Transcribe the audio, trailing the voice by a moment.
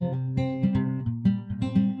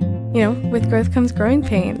with growth comes growing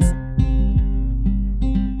pains.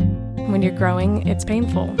 When you're growing, it's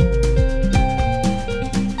painful.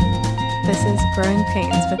 This is Growing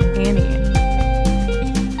Pains with Annie.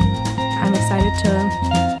 I'm excited to,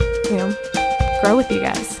 grow with you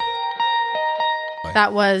guys.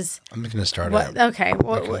 That was... I'm just going to start it. Okay,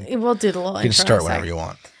 we'll do the little intro. You can start whenever you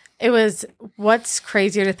want. It was, what's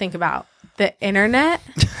crazier to think about? The internet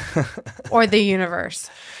or the universe?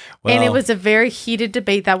 Well, and it was a very heated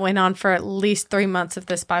debate that went on for at least 3 months of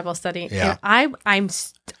this Bible study. Yeah. And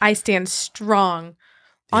I stand strong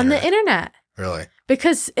on the internet. Really?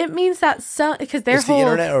 Because it means that because their whole... the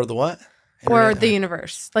internet or the what? Or the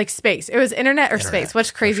universe, like space. It was internet or space. What's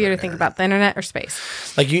crazier to think about, the internet or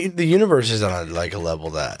space? Like the universe is on a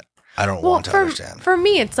level that I don't want to understand. For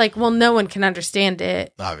me, it's like, no one can understand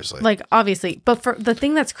it. Obviously. But for the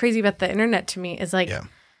thing that's crazy about the internet to me is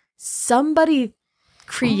somebody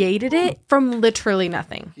created it from literally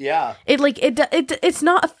nothing. Yeah. It's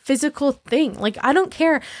not a physical thing. Like, I don't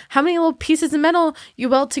care how many little pieces of metal you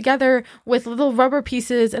weld together with little rubber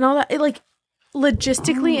pieces and all that. It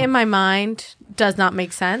logistically in my mind does not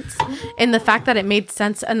make sense. And the fact that it made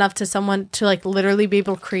sense enough to someone to literally be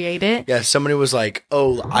able to create it. Yeah, somebody was like,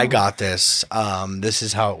 "Oh, I got this. This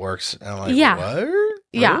is how it works." And I'm like, "What?"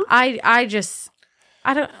 Yeah, I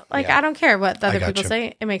don't care what the other people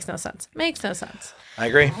say. It makes no sense. I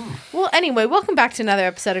agree. Well, anyway, welcome back to another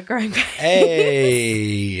episode of Growing Pains.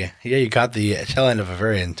 Hey, yeah, you got the tail end of a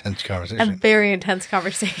very intense conversation. A very intense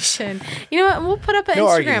conversation. You know what? We'll put up an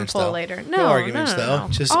Instagram poll later. No arguments, though.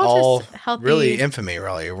 Just all healthy. Really infamy,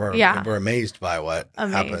 really. We're amazed by what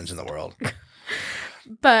happens in the world.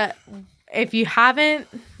 But if you haven't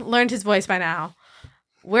learned his voice by now,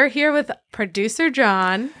 we're here with producer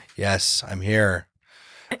John. Yes, I'm here.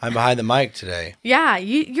 I'm behind the mic today. Yeah,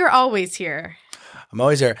 you're always here. I'm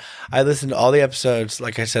always here. I listened to all the episodes.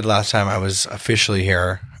 Like I said last time, I was officially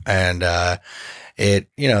here, and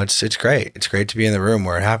it's great. It's great to be in the room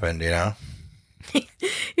where it happened.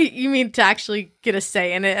 You mean to actually get a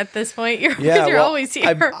say in it at this point? You're always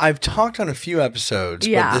here. I've talked on a few episodes,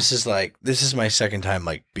 but this is my second time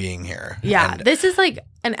being here. Yeah, this is an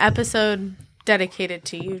episode dedicated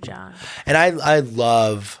to you, John. And I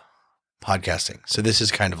love podcasting, so this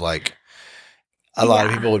is kind of a lot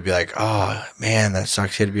of people would be like, "Oh man, that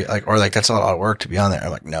sucks." You had to be that's a lot of work to be on there.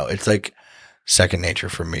 I'm like, no, it's second nature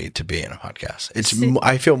for me to be in a podcast.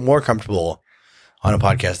 I feel more comfortable on a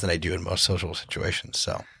podcast than I do in most social situations.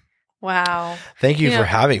 So, wow, thank you for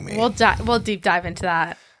having me. We'll deep dive into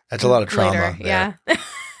that. That's a lot of trauma. Later. Yeah.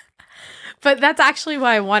 But that's actually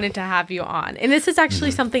why I wanted to have you on. And this is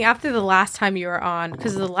actually something after the last time you were on,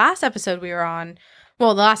 because the last episode we were on.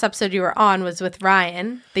 Well, the last episode you were on was with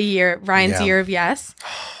Ryan's Year of Yes.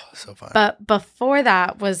 So fun. But before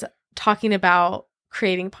that was talking about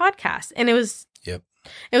creating podcasts. And it was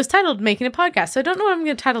titled Making a Podcast. So I don't know what I'm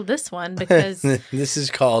going to title this one because this is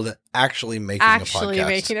called Actually Making a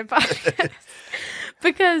Podcast.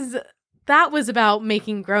 Because that was about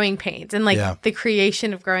making Growing Pains and the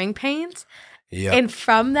creation of Growing Pains. Yeah. And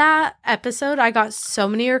from that episode, I got so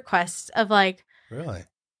many requests of really?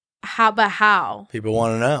 How? People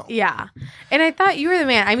want to know. Yeah. And I thought you were the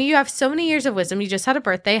man. I mean, you have so many years of wisdom. You just had a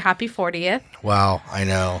birthday. Happy 40th. Wow. I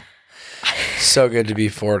know. So good to be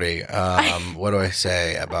 40. What do I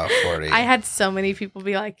say about 40? I had so many people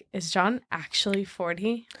be like, is John actually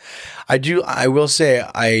 40? I will say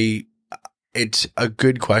it's a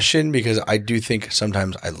good question because I do think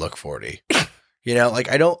sometimes I look 40.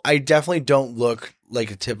 I definitely don't look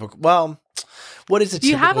like a typical, what is a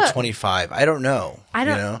typical 25? I don't know. I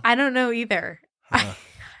don't know either.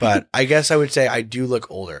 But I guess I would say I do look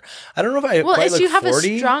older. I don't know if I quite look 40.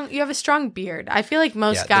 You have a strong beard. I feel like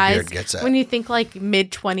most guys, when you think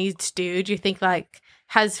mid-20s dude, you think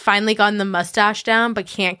has finally gotten the mustache down but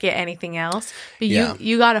can't get anything else. But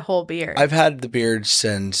you got a whole beard. I've had the beard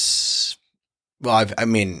since... Well,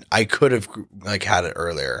 I could have had it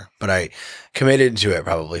earlier, but I committed to it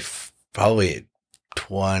probably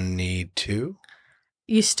 22.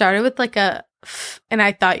 You started with and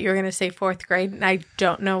I thought you were going to say 4th grade, and I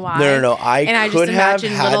don't know why. No. I could have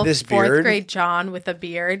had this beard. 4th grade John with a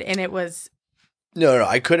beard, and it was... No.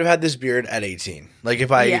 I could have had this beard at 18.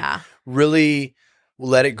 If I really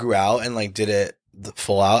let it grow out and did it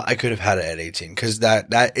full out, I could have had it at 18 because that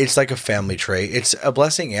it's a family trait. It's a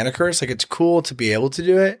blessing and a curse. It's cool to be able to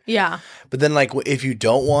do it. Yeah. But then if you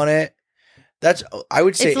don't want it, I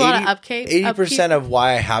would say 80% of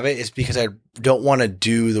why I have it is because I don't want to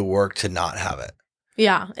do the work to not have it.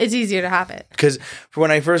 Yeah, it's easier to have it. Because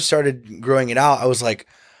when I first started growing it out, I was like,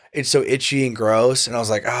 it's so itchy and gross. And I was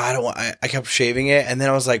like, I don't want, I kept shaving it. And then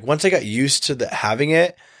I was like, once I got used to having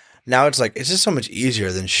it, Now it's like, it's just so much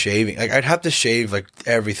easier than shaving. Like I'd have to shave like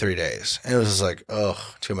every 3 days. And it was just like, ugh,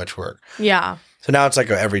 too much work. Yeah. So now it's like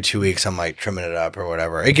every 2 weeks I'm like trimming it up or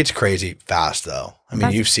whatever. It gets crazy fast though. I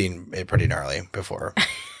mean, you've seen it pretty gnarly before.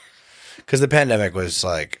 Because the pandemic was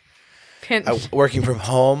like, working from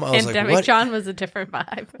home. I was Pandemic like, what? John was a different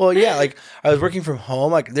vibe. Well, yeah, like I was working from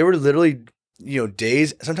home. Like there were literally,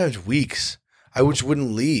 days, sometimes weeks. I just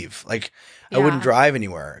wouldn't leave. Like I wouldn't drive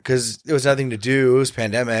anywhere because there was nothing to do. It was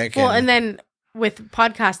pandemic. Well, and then with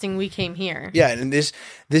podcasting, we came here. Yeah, and this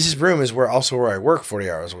room is where I work 40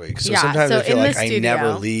 hours a week. So sometimes I feel like I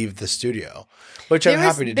never leave the studio, which I'm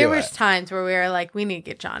happy to do. There was times where we were like, we need to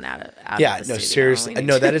get John out of the studio. Seriously.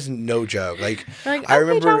 No, that is no joke. Like I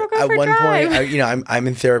remember at one point, I'm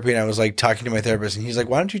in therapy and I was like talking to my therapist and he's like,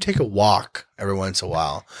 why don't you take a walk every once in a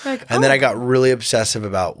while? And then I got really obsessive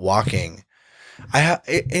about walking.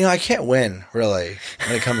 I can't win really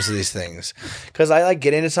when it comes to these things because I like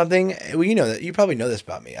get into something. Well, that you probably know this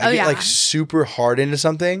about me. I get like super hard into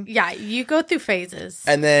something. Yeah, you go through phases,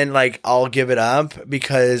 and then like I'll give it up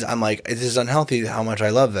because I'm like, this is unhealthy. How much I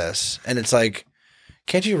love this, and it's like,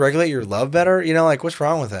 can't you regulate your love better? Like what's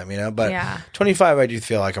wrong with them? But 25, I do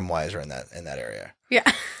feel like I'm wiser in that area. Yeah.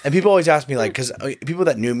 And people always ask me like, because people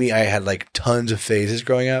that knew me, I had like tons of phases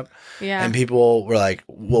growing up. Yeah. And people were like,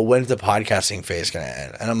 well, when's the podcasting phase going to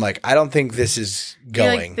end? And I'm like, I don't think this is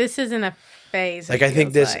going. Like, this isn't a phase. Like, I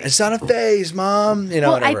think it's not a phase, Mom.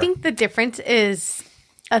 Well, whatever. I think the difference is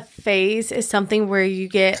a phase is something where you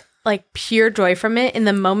get like pure joy from it. In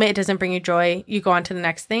the moment, it doesn't bring you joy. You go on to the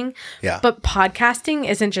next thing. Yeah. But podcasting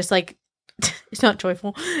isn't just like, it's not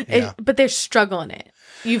joyful, but there's struggle in it.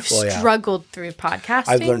 You've struggled through podcasting.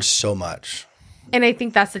 I've learned so much. And I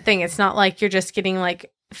think that's the thing. It's not like you're just getting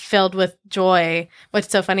like filled with joy. What's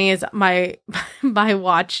so funny is my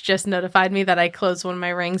watch just notified me that I closed one of my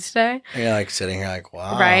rings today. And you're like sitting here like,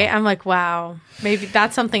 wow. Right? I'm like, wow. Maybe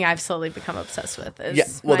that's something I've slowly become obsessed with.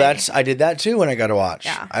 I did that too when I got a watch.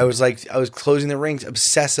 Yeah. I was closing the rings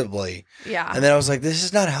obsessively. Yeah. And then I was like, this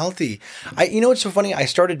is not healthy. What's so funny? I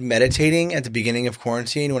started meditating at the beginning of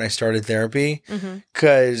quarantine when I started therapy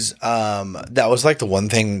because that was like the one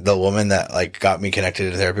thing the woman that like got me connected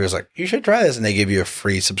to therapy was like, you should try this. And they give you a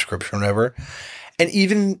free subscription or whatever. And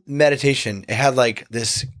even meditation, it had like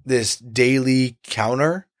this daily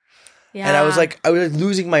counter. Yeah. And I was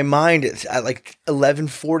losing my mind at like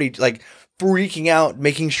 11:40, like freaking out,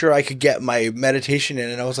 making sure I could get my meditation in.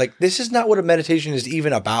 And I was like, this is not what a meditation is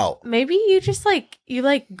even about. Maybe you just you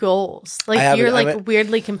like goals. Like you're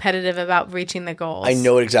weirdly competitive about reaching the goals. I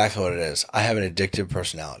know exactly what it is. I have an addictive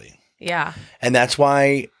personality. Yeah. And that's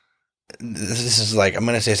why this is like, I'm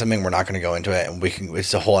going to say something, we're not going to go into it, and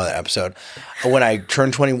it's a whole other episode. When I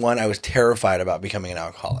turned 21, I was terrified about becoming an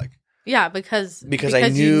alcoholic. Yeah, because I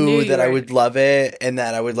knew that I would love it and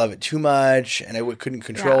that I would love it too much and I couldn't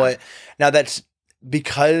control it. Now that's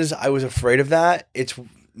because I was afraid of that.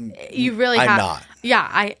 I'm not. Yeah,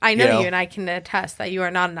 I know you, and I can attest that you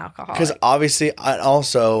are not an alcoholic. Because obviously,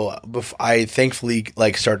 I thankfully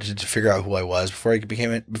started to figure out who I was before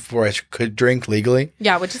I could drink legally.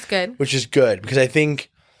 Yeah, which is good. Because I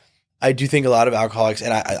do think a lot of alcoholics,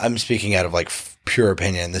 and I'm speaking out of pure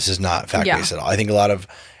opinion. This is not fact based at all. I think a lot of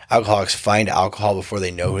alcoholics find alcohol before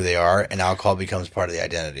they know who they are, and alcohol becomes part of the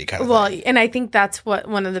identity kind of thing. Well, and I think that's what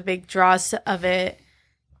one of the big draws of it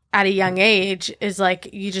at a young age is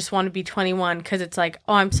you just want to be 21 because it's like,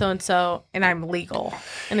 oh, I'm so-and-so and I'm legal.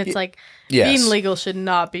 And it's being legal should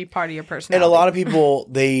not be part of your personality. And a lot of people,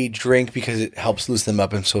 they drink because it helps loosen them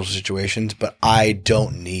up in social situations, but I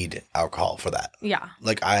don't need alcohol for that. Yeah.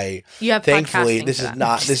 You have thankfully, this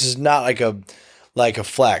is not like a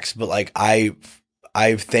flex, but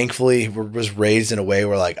I thankfully was raised in a way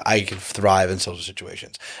where I can thrive in social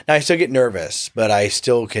situations. Now I still get nervous, but I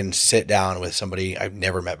still can sit down with somebody I've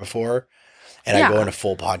never met before, and I go into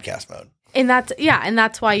full podcast mode. And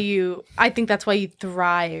that's why I think that's why you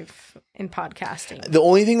thrive in podcasting. The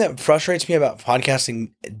only thing that frustrates me about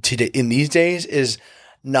podcasting today in these days is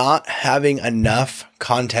not having enough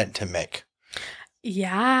content to make.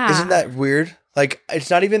 Yeah. Isn't that weird? It's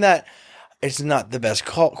not even that. It's not the best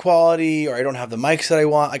quality, or I don't have the mics that I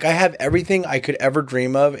want. I have everything I could ever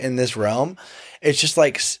dream of in this realm. It's just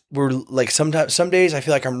some days I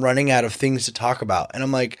feel like I'm running out of things to talk about. And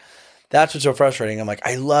I'm like, that's what's so frustrating. I'm like,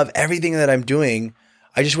 I love everything that I'm doing.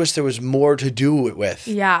 I just wish there was more to do it with.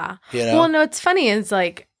 Yeah. Well, no, it's funny. It's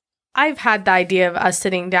I've had the idea of us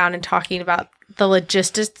sitting down and talking about the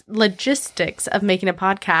logistics of making a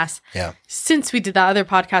podcast. Yeah. Since we did that other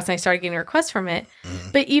podcast and I started getting requests from it.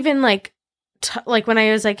 Mm-hmm. But even when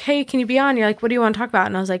I was like, hey, can you be on? You're like, what do you want to talk about?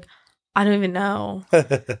 And I was like, I don't even know. Can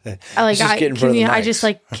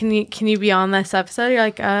you be on this episode? You're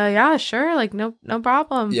like, yeah, sure. Like, no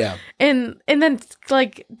problem. Yeah. And then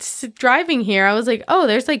like driving here, I was like, oh,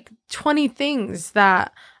 there's like 20 things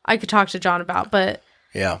that I could talk to John about. But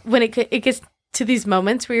yeah, when it gets to these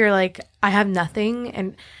moments where you're like, I have nothing.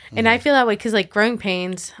 And I feel that way because like Growing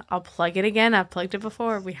Pains, I'll plug it again. I've plugged it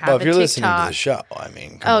before. We have if you're listening to the show, I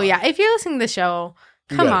mean, come on. Yeah. If you're listening to the show,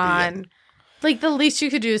 come on. Like, the least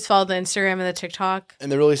you could do is follow the Instagram and the TikTok.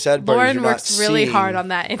 And the really sad part Lauren works really hard on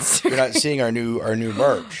that Instagram. You're not seeing our new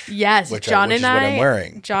merch. Yes, which is what I'm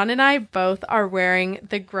wearing. John and I both are wearing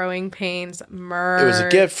the Growing Pains merch. It was a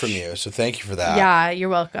gift from you, so thank you for that. Yeah, you're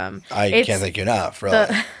welcome. I can't thank you enough,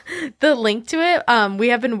 really. The link to it, we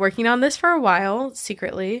have been working on this for a while,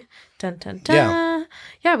 secretly. Dun, dun, dun.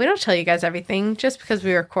 Yeah, we don't tell you guys everything just because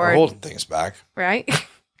we record. We're holding things back. Right?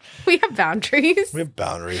 We have boundaries. We have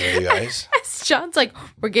boundaries with you guys. John's like,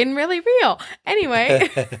 we're getting really real. Anyway.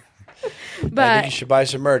 But I think you should buy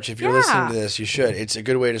some merch. If you're listening to this, you should. It's a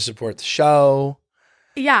good way to support the show.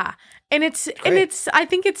 Yeah. And I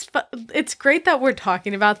think it's great that we're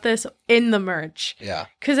talking about this in the merch. Yeah.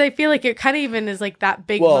 Because I feel like it kind of even is like that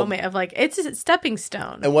big moment of like, it's a stepping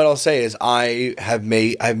stone. And what I'll say is I've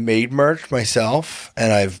made merch myself,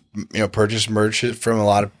 and I've purchased merch from a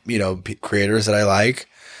lot of creators that I like.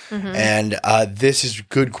 Mm-hmm. And this is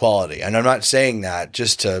good quality. And I'm not saying that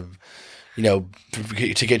just to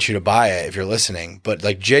get you to buy it if you're listening, but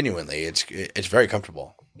like genuinely, it's very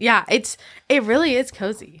comfortable. Yeah, it really is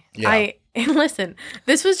cozy. Yeah. And listen,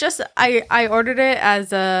 this was just I ordered it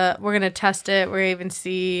as we're gonna test it, we're gonna even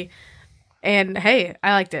see, and hey,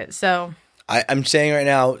 I liked it. So I'm saying right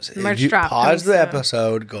now, if you pause the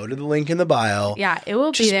episode, go to the link in the bio. Yeah, it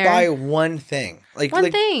will be there. Just buy one thing, like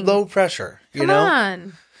low pressure. Come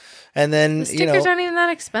on. And then the stickers aren't even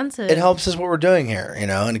that expensive. It helps us what we're doing here,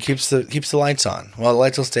 and it keeps the lights on. Well, the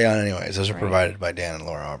lights will stay on anyways. Those are provided by Dan and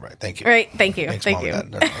Laura Albright. Thank you. Right, thank you. Thanks, thank Mom you.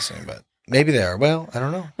 And Dad. They're not listening, but maybe they are. Well, I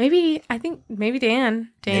don't know. I think maybe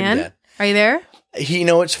Dan. Dan, maybe are you there?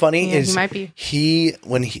 What's funny is he might be.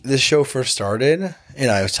 When this show first started, and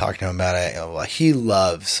I was talking to him about it. He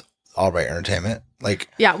loves Albright Entertainment.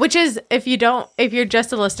 Which is if you're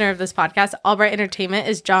just a listener of this podcast, Albright Entertainment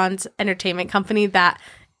is John's entertainment company that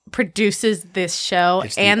produces this show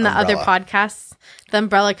and the other podcasts, the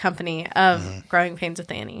umbrella company of Growing Pains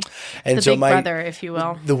with Annie. And the big brother, if you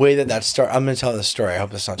will. The way that started, I'm going to tell this story. I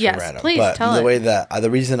hope it's not too random. Please but tell the way that the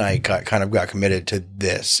reason I got committed to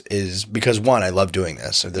this is because one, I love doing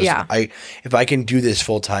this. So if I can do this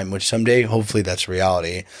full time, which someday hopefully that's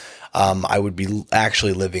reality. I would be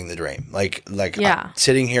actually living the dream, like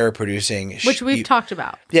sitting here producing, which we've talked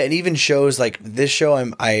about. Yeah, and even shows like this show,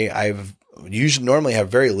 I've usually normally have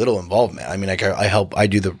very little involvement. I mean, I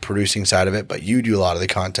do the producing side of it, but you do a lot of the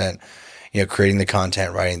content, creating the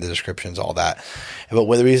content, writing the descriptions, all that. But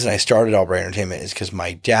the reason I started Albright Entertainment is because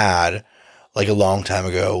my dad, like a long time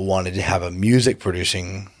ago, wanted to have a music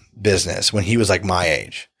producing business when he was like my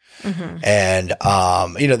age. Mm-hmm.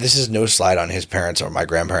 And, this is no slight on his parents or my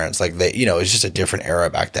grandparents. Like it's just a different era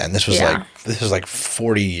back then. This was like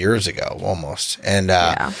 40 years ago almost. And,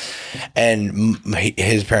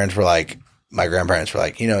 his parents were like, my grandparents were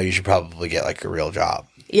like, you should probably get like a real job.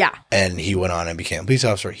 Yeah. And he went on and became a police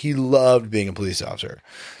officer. He loved being a police officer.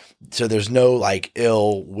 So there's no like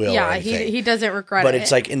ill will. Yeah. He doesn't regret it. But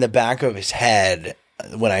it's like in the back of his head,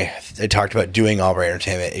 when I talked about doing Albright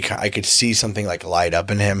Entertainment, I could see something like light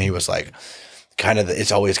up in him. He was like,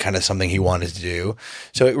 it's always kind of something he wanted to do.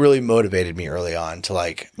 So it really motivated me early on to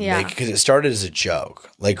because it started as a joke.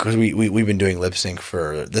 Like, cause we've been doing lip sync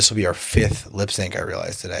this will be our 5th lip sync, I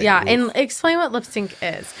realized today. Yeah. Ooh. And explain what lip sync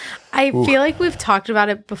is. I feel like we've talked about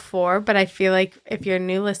it before, but I feel like if you're a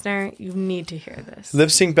new listener, you need to hear this. Lip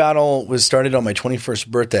sync battle was started on my 21st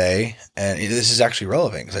birthday. And this is actually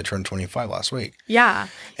relevant because I turned 25 last week. Yeah.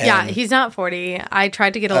 He's not 40. I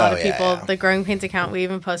tried to get a lot of people, the Growing Pains account, we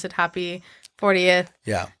even posted happy 40th.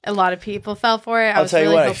 Yeah. A lot of people fell for it. I'll tell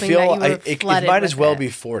you what, I feel it might as well be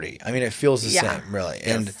 40. I mean, it feels the same, really.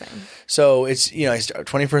 And so it's, I started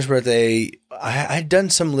 21st birthday. I'd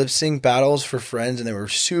done some lip sync battles for friends, and they were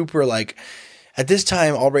super like, at this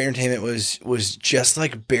time, Albright Entertainment was just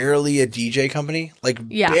like barely a DJ company,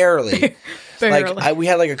 barely. Barely. We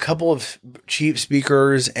had like a couple of cheap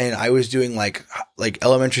speakers, and I was doing like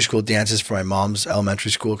elementary school dances for my mom's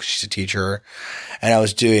elementary school because she's a teacher, and I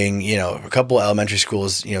was doing a couple of elementary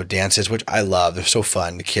schools dances, which I love. They're so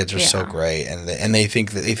fun. The kids are so great, and they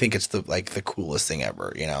think it's the coolest thing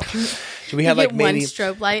ever. So we had one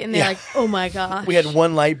strobe light, and they're like, oh my god. We had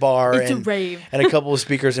one light bar it's a rave. and a couple of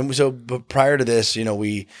speakers, and so but prior to this,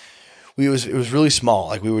 it was really small.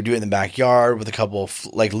 Like we would do it in the backyard with a couple of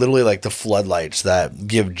like literally like the floodlights that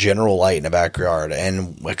give general light in the backyard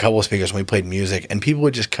and a couple of speakers when we played music, and people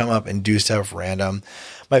would just come up and do stuff random.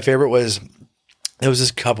 My favorite was there was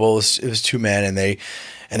this couple, it was two men, and they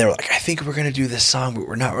were like, I think we're going to do this song, but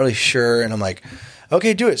we're not really sure. And I'm like,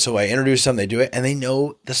 okay, do it. So I introduce them, they do it, and they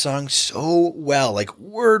know the song so well, like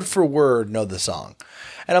word for word know the song.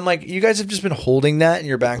 And I'm like, you guys have just been holding that in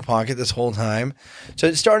your back pocket this whole time. So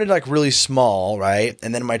it started like really small, right?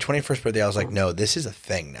 And then my 21st birthday, I was like, no, this is a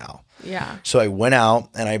thing now. Yeah. So I went out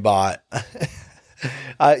and I bought,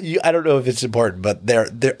 I don't know if it's important, but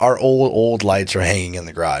our old lights are hanging in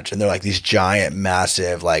the garage, and they're like these giant,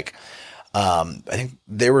 massive, like, I think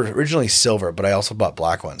they were originally silver, but I also bought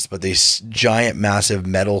black ones, but these giant, massive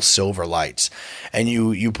metal silver lights, and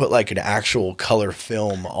you put like an actual color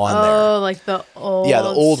film on there. Oh, like the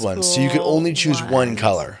old ones. So you could only choose one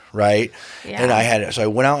color, right? Yeah. And so I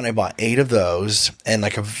went out and I bought 8 of those, and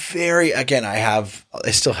like I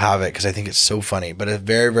still have it because I think it's so funny, but a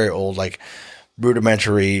very, very old, like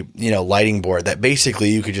rudimentary, lighting board that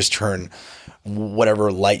basically you could just turn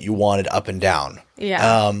whatever light you wanted up and down.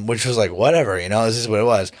 Yeah. Which was like, whatever, this is what it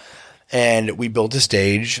was. And we built a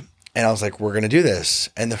stage, and I was like, we're going to do this.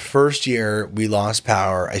 And the first year we lost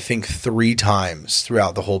power, I think 3 times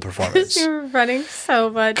throughout the whole performance. You were running so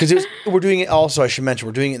much. Because we're doing it also, I should mention,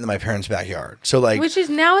 we're doing it in my parents' backyard. So like, which is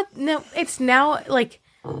now, it's now like,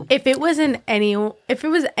 if it was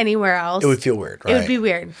anywhere else, it would feel weird, right? It would be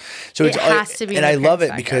weird. So it has to be. And I love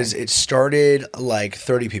it because it started like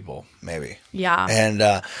 30 people, maybe. Yeah. And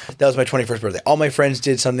that was my 21st birthday. All my friends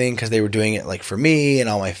did something because they were doing it like for me, and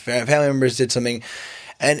all my family members did something.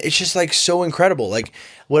 And it's just like so incredible. Like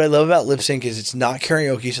what I love about lip sync is it's not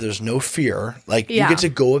karaoke, so there's no fear. Like you get to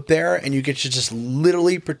go up there and you get to just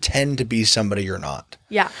literally pretend to be somebody you're not.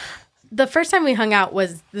 Yeah. The first time we hung out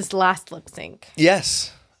was this last lip sync.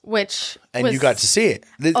 Yes. And you got to see it.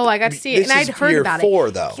 I got to see it. And I'd heard about it. Year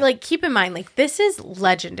 4, though. Like, keep in mind, like, this is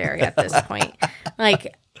legendary at this point.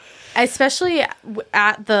 Like, especially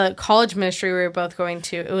at the college ministry we were both going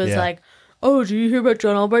to, it was like, oh, do you hear about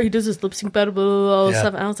John Albright? He does this lip sync battle, blah, blah, blah,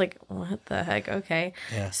 stuff. And I was like, what the heck? Okay.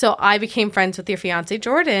 Yeah. So I became friends with your fiance,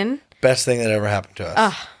 Jordan. Best thing that ever happened to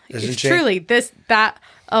us. Isn't she? Truly,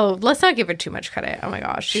 oh, let's not give her too much credit. Oh my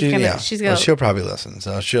gosh. She's gonna well, she'll probably listen.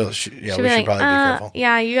 So we should probably be careful.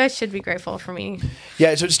 Yeah, you guys should be grateful for me.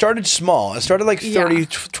 Yeah, so it started small. It started like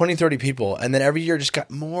 20, 30 people. And then every year just got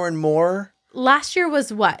more and more. Last year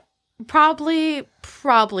was what? Probably,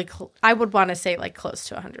 I would want to say like close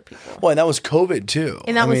to 100 people. Well, and that was COVID too.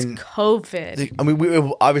 And that was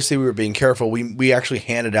COVID. We were being careful. We actually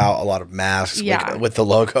handed out a lot of masks with the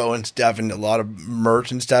logo and stuff, and a lot of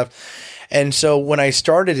merch and stuff. And so when I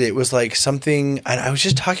started, it was like something, and I was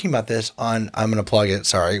just talking about this on, I'm going to plug it,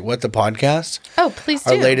 sorry, What the Podcast? Oh, please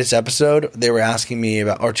do. Our latest episode, they were asking me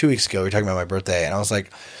about, or 2 weeks ago, we were talking about my birthday, and I was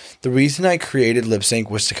like, the reason I created Lip Sync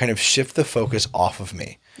was to kind of shift the focus off of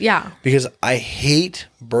me. Yeah. Because I hate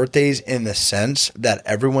birthdays in the sense that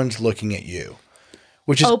everyone's looking at you,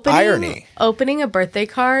 which is irony. Opening a birthday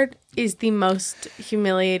card is the most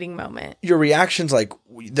humiliating moment. Your reactions, like,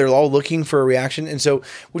 they're all looking for a reaction. And so,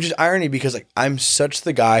 which is irony because like I'm such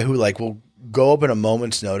the guy who like will go up in a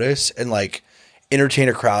moment's notice and like entertain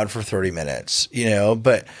a crowd for 30 minutes,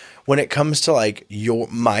 but when it comes to like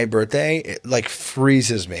my birthday, it like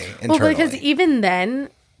freezes me internally. Well, because even then,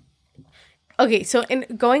 okay, so in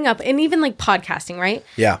going up and even like podcasting, right?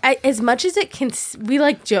 Yeah. As much as it can, we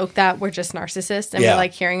like joke that we're just narcissists and we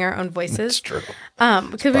like hearing our own voices. It's true.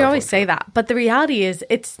 Because we always say that. But the reality is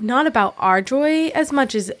it's not about our joy as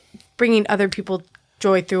much as bringing other people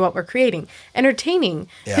joy through what we're creating. Entertaining.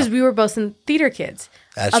 Because we were both in theater kids.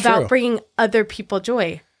 That's about true. Bringing other people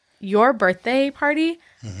joy. Your birthday party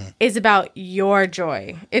is about your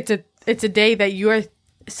joy. It's a day that you are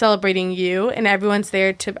celebrating you and everyone's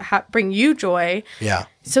there to bring you joy. Yeah.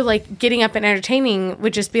 So like getting up and entertaining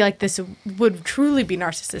would just be like this would truly be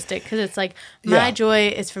narcissistic because it's like my joy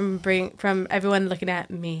is from everyone looking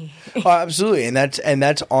at me. Oh, absolutely. And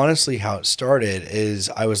that's honestly how it started is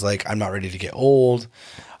I was like, I'm not ready to get old.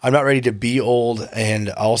 I'm not ready to be old.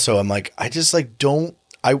 And also I'm like, I just like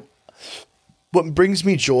what brings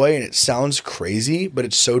me joy, and it sounds crazy, but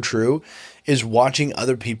it's so true, is watching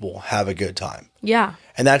other people have a good time. Yeah.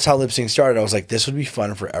 And that's how lip sync started. I was like, this would be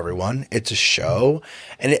fun for everyone. It's a show.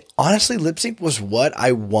 And honestly, lip sync was what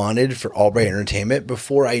I wanted for Albright Entertainment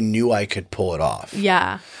before I knew I could pull it off.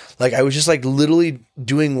 Yeah. Like I was just like literally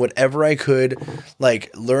doing whatever I could,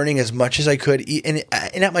 like learning as much as I could and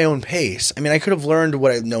at my own pace. I mean, I could have learned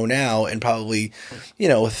what I know now and probably,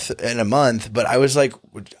 in a month, but I was like,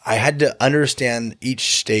 I had to understand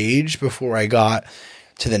each stage before I got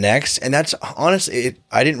to the next. And that's honestly,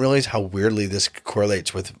 I didn't realize how weirdly this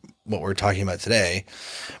correlates with what we're talking about today,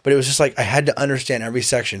 but it was just like, I had to understand every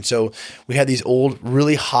section. So we had these old,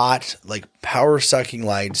 really hot, like power sucking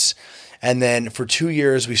lights. And then for 2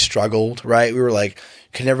 years we struggled, right? We were like,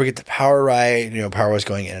 could never get the power right. Power was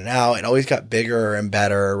going in and out. It always got bigger and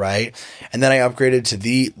better, right? And then I upgraded to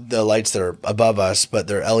the lights that are above us, but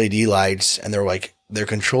they're LED lights, and they're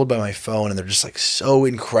controlled by my phone, and they're just like so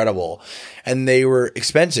incredible. And they were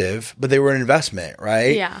expensive, but they were an investment,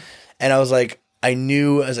 right? Yeah. And I was like,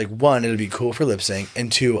 one, it'll be cool for lip sync,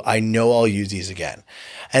 and two, I know I'll use these again.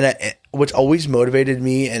 And what's always motivated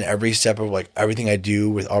me in every step of like everything I do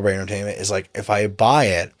with Albright Entertainment is like, if I buy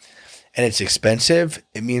it and it's expensive,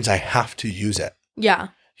 it means I have to use it. Yeah.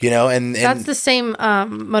 And that's the same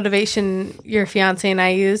motivation your fiance and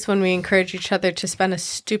I use when we encourage each other to spend a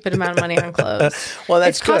stupid amount of money on clothes. Well,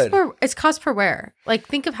 that's good. It's cost per wear. Like,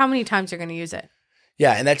 think of how many times you're going to use it.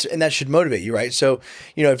 Yeah, and that should motivate you, right? So,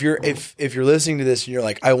 if you're listening to this and you're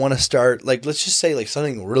like, I want to start, like, let's just say like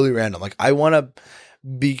something really random, like I want to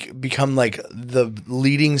become like the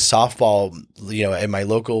leading softball, in my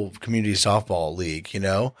local community softball league.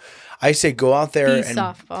 I say go out there and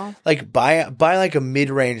softball, like buy like a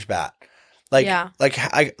mid-range bat, like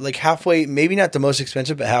halfway, maybe not the most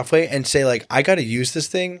expensive, but halfway, and say like, I got to use this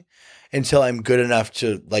thing until I'm good enough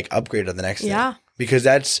to like upgrade on the next thing, because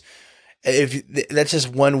that's just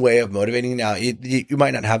one way of motivating. Now you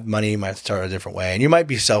might not have money, you might start a different way, and you might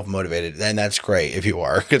be self-motivated, and that's great if you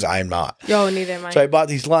are, because I'm not. Neither am I. So I bought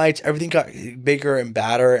these lights, everything got bigger and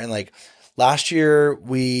badder, and like last year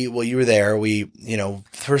you were there,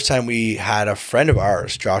 first time we had a friend of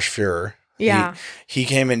ours, Josh Fuhrer. Yeah. He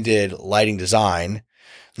came and did lighting design.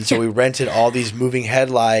 And so we rented all these moving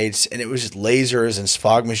headlights, and it was just lasers and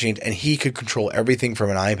fog machines, and he could control everything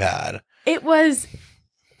from an iPad. It was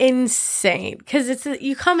insane, because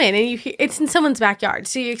you come in and it's in someone's backyard,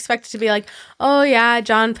 so you expect it to be like, oh yeah,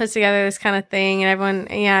 John puts together this kind of thing, and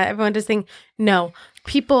everyone does thing. No,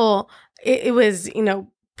 people, it was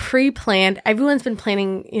pre-planned. Everyone's been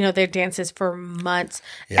planning their dances for months.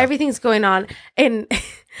 Yeah. Everything's going on, and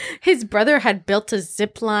his brother had built a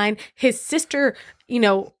zip line. His sister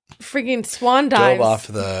friggin' swan dives,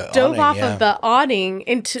 dove off of the awning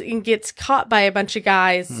and gets caught by a bunch of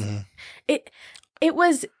guys. Mm-hmm. It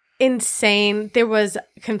was insane. There was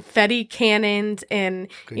confetti cannons and,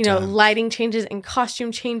 lighting changes and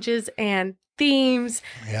costume changes and themes.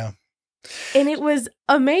 Yeah. And it was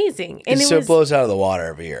amazing. And it blows out of the water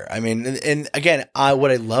every year. I mean, and again,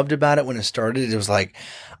 what I loved about it when it started, it was like,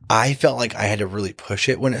 I felt like I had to really push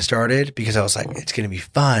it when it started, because I was like, it's going to be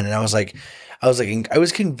fun. And I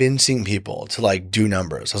was convincing people to like do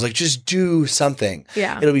numbers. I was like, just do something.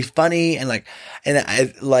 Yeah. It'll be funny. And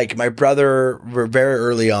my brother, very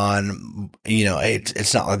early on,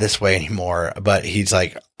 it's not like this way anymore, but he's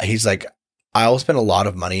like, I'll spend a lot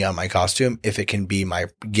of money on my costume if it can be my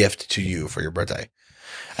gift to you for your birthday.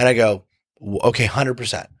 And I go, okay,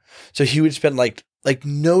 100%. So he would spend like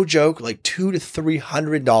no joke, like $200 to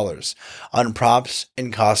 $300 on props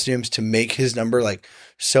and costumes to make his number like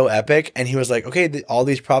so epic. And he was like, okay, all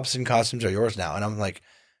these props and costumes are yours now. And I'm like,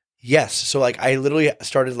 yes. So like, I literally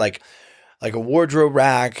started like a wardrobe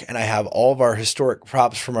rack, and I have all of our historic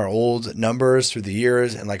props from our old numbers through the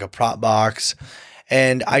years, and like a prop box.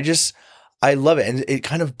 And I love it. And it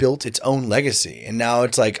kind of built its own legacy. And now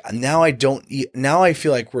it's like, now I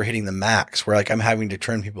feel like we're hitting the max, where like I'm having to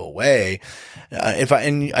turn people away.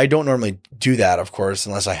 And I don't normally do that, of course,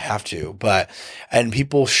 unless I have to, and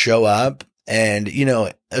people show up. And,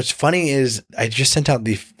 what's funny is I just sent out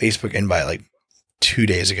the Facebook invite like 2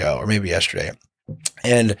 days ago, or maybe yesterday.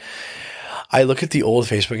 And I look at the old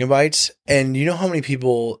Facebook invites, and you know how many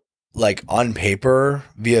people like on paper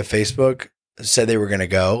via Facebook said they were going to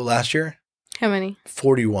go last year? How many?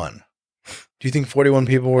 41. Do you think 41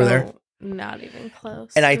 people were there? Not even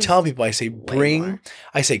close. And I tell people, I say,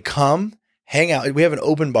 come, hang out. We have an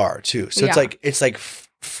open bar too. So it's like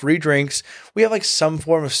free drinks. We have like some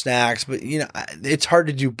form of snacks, but it's hard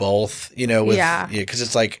to do both, because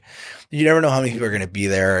it's like, you never know how many people are going to be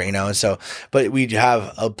there, and so, but we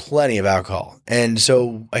have plenty of alcohol. And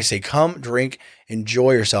so I say, come, drink,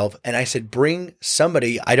 enjoy yourself. And I said, bring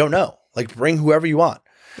somebody I don't know, like bring whoever you want.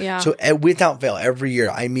 Yeah. So without fail, every year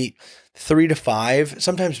I meet 3 to 5,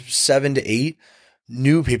 sometimes 7 to 8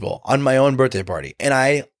 new people on my own birthday party, and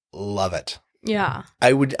I love it. Yeah.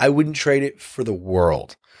 I wouldn't trade it for the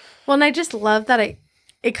world. Well, and I just love that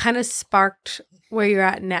it kind of sparked where you're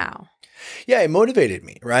at now. Yeah, it motivated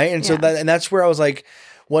me, right? And so Yeah. that's where I was like,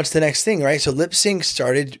 what's the next thing, right? So lip sync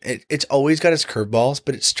started, it's always got its curveballs,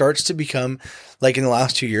 but it starts to become like in the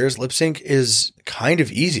last 2 years, lip sync is kind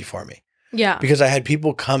of easy for me. Yeah. Because I had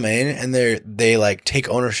people come in and they like take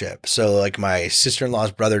ownership. So like my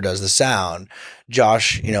sister-in-law's brother does the sound.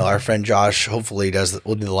 Josh, our friend Josh, hopefully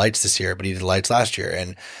will do the lights this year, but he did the lights last year.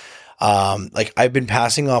 And like I've been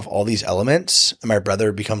passing off all these elements, and my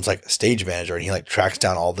brother becomes like a stage manager, and he like tracks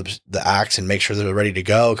down all the acts and makes sure they're ready to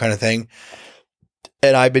go, kind of thing.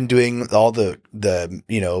 And I've been doing all the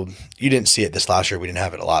you didn't see it this last year. We didn't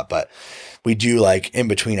have it a lot, but we do like in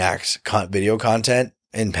between acts video content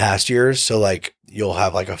in past years. So like you'll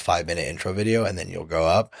have like a 5-minute intro video and then you'll go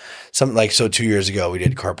up. Something like, so 2 years ago we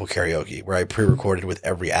did carpool karaoke where I pre-recorded with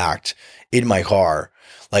every act in my car,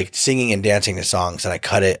 like singing and dancing to songs, and I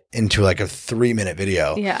cut it into like a 3-minute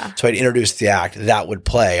video. Yeah. So I'd introduce the act that would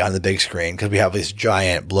play on the big screen because we have this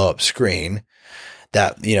giant blow up screen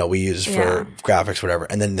that, we use for graphics, whatever.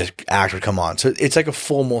 And then the act would come on. So it's like a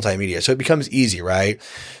full multimedia. So it becomes easy, right?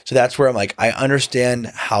 So that's where I'm like, I understand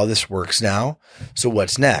how this works now. So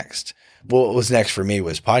what's next? Well, what was next for me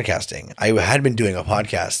was podcasting. I had been doing a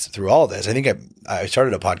podcast through all this. I think I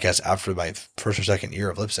started a podcast after my first or second year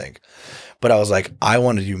of lip sync, but I was like, I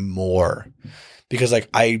want to do more because like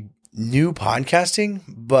I knew podcasting,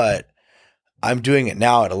 but I'm doing it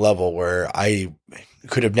now at a level where I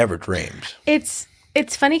could have never dreamed.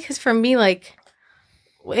 It's funny because for me, like,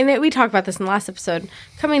 and we talked about this in the last episode,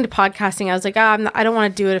 coming to podcasting, I was like, I don't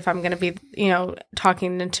want to do it if I'm going to be,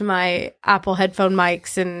 talking into my Apple headphone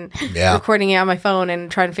mics and recording it on my phone and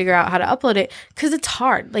trying to figure out how to upload it because it's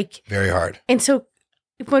hard. Like, very hard. And so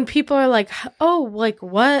when people are like, oh, like,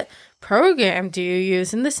 what program do you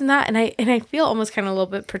use and this and that? And I feel almost kind of a little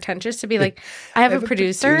bit pretentious to be like, I have a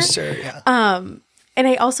producer. Yeah. And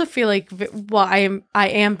I also feel like, well, I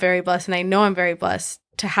am very blessed, and I know I'm very blessed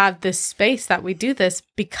to have this space that we do this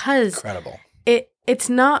because incredible. It's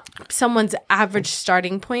not someone's average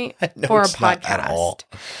starting point for a podcast. Not at all.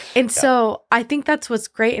 And so I think that's what's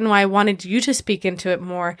great, and why I wanted you to speak into it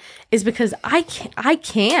more is because I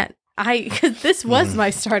can't. Because this was my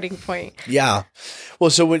starting point. Yeah. Well,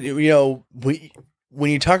 so when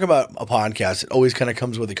you talk about a podcast, it always kind of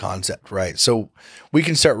comes with a concept, right? So we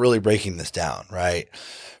can start really breaking this down, right?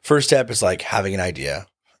 First step is like having an idea,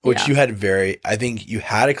 which you had I think you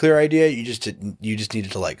had a clear idea. You just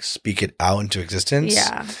needed to like speak it out into existence.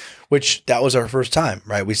 Yeah. Which that was our first time,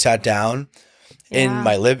 right? We sat down in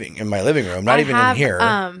my living room, not even in here.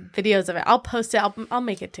 Videos of it. I'll post it. I'll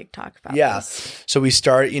make a TikTok about this. So we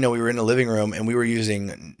we were in the living room and we were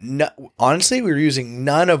using, honestly, we were using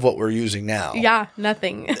none of what we're using now. Yeah,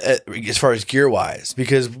 nothing. As far as gear wise,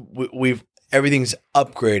 because everything's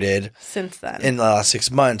upgraded since then in the last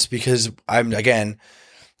 6 months because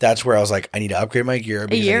that's where I was like, I need to upgrade my gear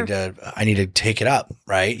because I need to take it up.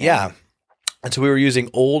 Right. Yeah. And so we were using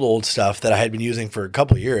old stuff that I had been using for a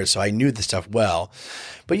couple of years. So I knew the stuff well.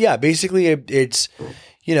 But yeah, basically it's,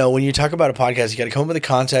 when you talk about a podcast, you got to come up with a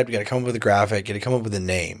concept, you got to come up with a graphic, you got to come up with a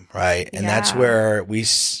name, right? And that's where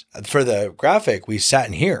for the graphic, we sat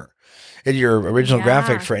in here. In your original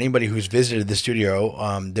graphic, for anybody who's visited the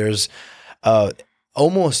studio, there's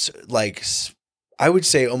almost like, I would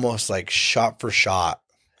say almost like shot for shot,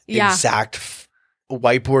 exact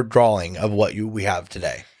whiteboard drawing of what we have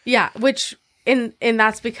today. Yeah, which... And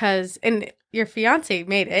that's because your fiance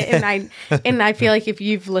made it, and I feel like if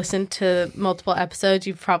you've listened to multiple episodes,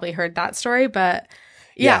 you've probably heard that story. But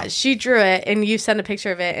yeah, she drew it, and you sent a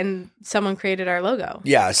picture of it, and someone created our logo.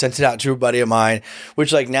 Yeah, I sent it out to a buddy of mine.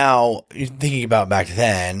 Which, like now, thinking about back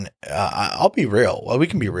then, I'll be real. Well, we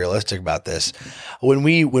can be realistic about this. When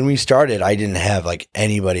we started, I didn't have like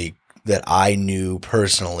anybody that I knew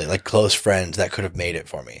personally, like close friends that could have made it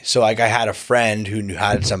for me. So like I had a friend who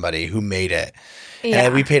had somebody who made it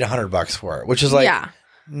and we paid $100 for it, which is like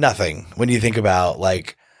nothing when you think about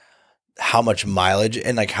like how much mileage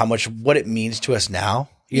and like what it means to us now,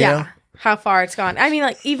 you know? How far it's gone. I mean,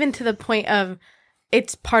 like even to the point of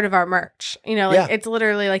it's part of our merch, it's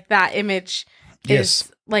literally like that image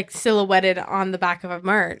is like silhouetted on the back of a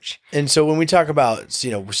merch. And so when we talk about,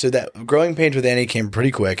 so that Growing Pains with Annie came pretty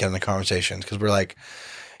quick in the conversations because we're like,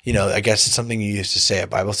 I guess it's something you used to say at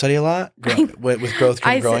Bible study a lot. With growth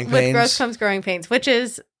comes growing pains. With growth comes growing pains, which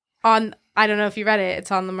is on, I don't know if you read it,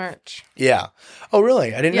 it's on the merch. Yeah. Oh,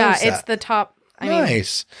 really? I didn't know that. Yeah, it's the top.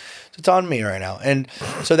 Nice. So it's on me right now. And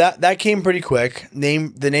so that came pretty quick. The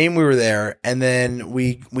name we were there, and then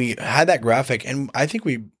we had that graphic, and I think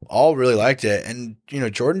we all really liked it. And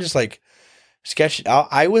Jordan just like sketched out.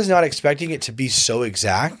 I was not expecting it to be so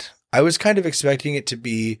exact. I was kind of expecting it to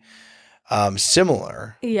be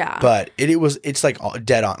similar. Yeah. But it's like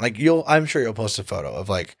dead on. Like I'm sure you'll post a photo of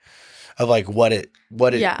like what it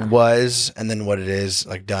was and then what it is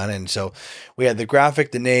like done. And so we had the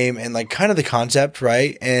graphic, the name, and like kind of the concept,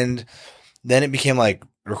 right? And then it became like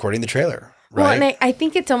recording the trailer, right? Well, and I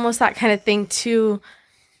think it's almost that kind of thing too.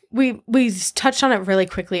 We touched on it really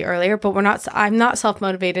quickly earlier, but I'm not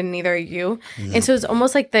self-motivated, neither are you. Mm-hmm. And so it's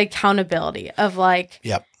almost like the accountability of like,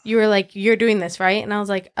 yep. You were like, you're doing this, right? And I was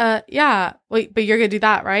like, yeah. Wait, but you're going to do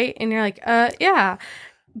that, right? And you're like, yeah.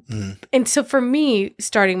 Mm. And so for me,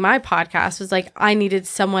 starting my podcast was like, I needed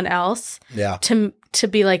someone else to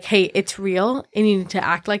be like, hey, it's real and you need to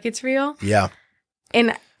act like it's real. Yeah.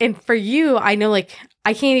 And for you, I know, like,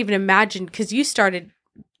 I can't even imagine, because you started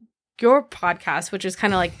your podcast, which is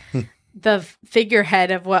kind of like the figurehead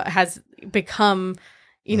of what has become,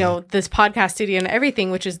 you know, this podcast studio and everything,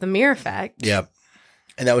 which is the Mirror Effect. Yeah.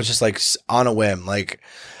 And that was just like on a whim. Like,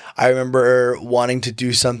 I remember wanting to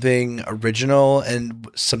do something original and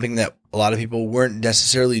something that a lot of people weren't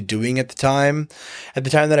necessarily doing at the time. At the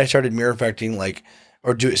time that I started Mirror Effecting, like,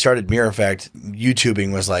 started Mirror Effect,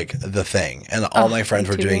 YouTubing was like the thing. And all my friends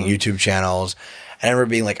were doing YouTube channels. And I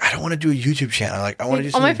remember being like, I don't want to do a YouTube channel. Like, I want to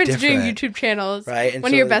do something different. All my friends are doing YouTube channels. Right? And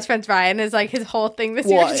one of your best friends, Ryan, is like his whole thing this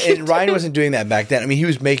year. Well, and Ryan wasn't doing that back then. I mean, he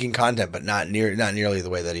was making content, but not nearly the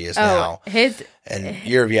way that he is now. And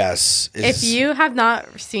Year of Yes is... If you have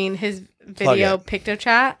not seen his video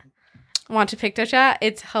PictoChat, want to PictoChat,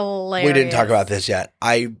 it's hilarious. We didn't talk about this yet.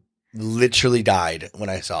 I literally died when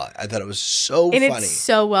I saw it. I thought it was so funny. And it's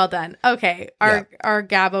so well done. Okay, our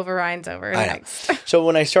gab over Ryan's over next. So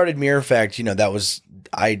when I started Mirror Effect, you know,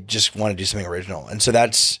 I just want to do something original. And so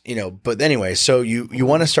that's, you know, but anyway, so you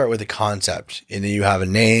want to start with a concept, and then you have a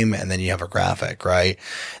name, and then you have a graphic, right?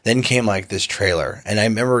 Then came like this trailer. And I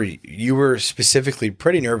remember you were specifically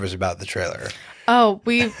pretty nervous about the trailer. Oh,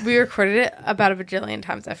 we recorded it about a bajillion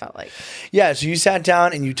times, I felt like. Yeah, so you sat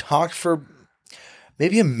down and you talked for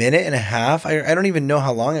maybe a minute and a half. I don't even know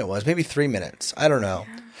how long it was. Maybe 3 minutes. I don't know.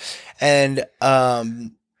 Yeah.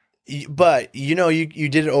 And but you know, you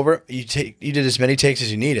did it over. You did as many takes as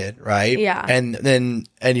you needed, right? Yeah. And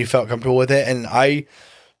you felt comfortable with it. And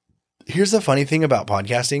here's the funny thing about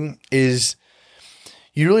podcasting is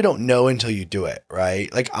you really don't know until you do it,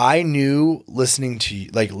 right? Like, I knew listening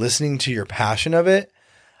to your passion of it.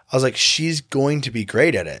 I was like, she's going to be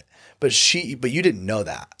great at it, but you didn't know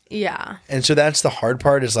that. Yeah. And so that's the hard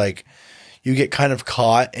part, is like you get kind of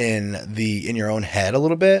caught in your own head a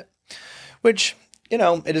little bit, which, you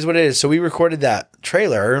know, it is what it is. So we recorded that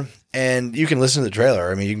trailer, and you can listen to the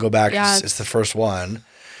trailer. I mean, you can go back. Yeah, it's the first one.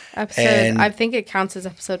 I think it counts as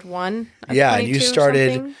episode 1. Yeah. And you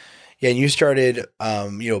started,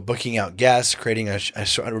 booking out guests, creating a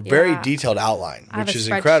very detailed outline, which is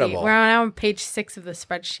incredible. We're now on page 6 of the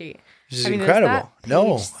spreadsheet. Which is incredible.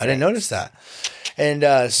 No, I didn't notice that. And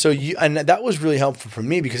and that was really helpful for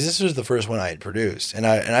me, because this was the first one I had produced. And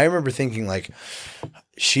I remember thinking, like,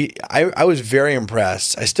 I was very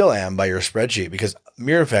impressed. I still am, by your spreadsheet, because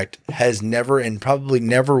Mirror Effect has never and probably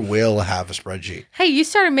never will have a spreadsheet. Hey,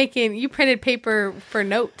 you printed paper for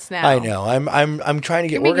notes now. I know. I'm trying to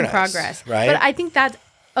get organized. Progress, right? But I think that's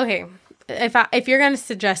okay. If you're going to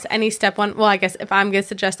suggest any step one, well, I guess if I'm going to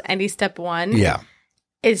suggest any step one,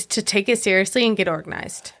 is to take it seriously and get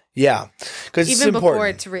organized. Yeah, because it's important. Even before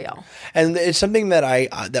it's real. And it's something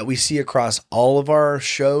that that we see across all of our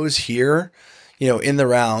shows here, you know, in the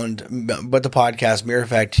round, but the podcast, Mirror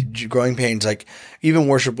Effect, Growing Pains, like even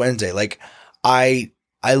Worship Wednesday, like I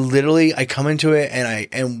come into it,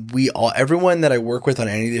 and everyone that I work with on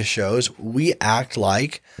any of these shows, we act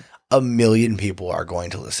like 1 million people are going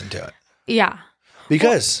to listen to it. Yeah.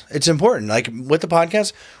 Because it's important. Like with the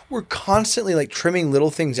podcast, we're constantly like trimming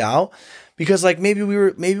little things out, because like maybe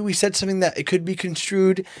we said something that it could be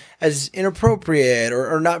construed as inappropriate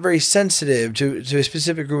or not very sensitive to a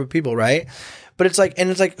specific group of people, right? But it's like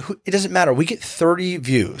it doesn't matter. We get 30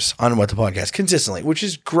 views on What the Podcast consistently, which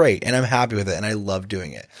is great, and I'm happy with it, and I love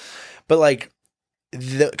doing it. But like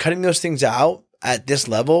cutting those things out at this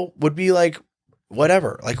level would be like,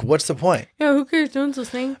 whatever. Like, what's the point? Yeah, who cares? No one's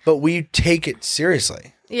listening. But we take it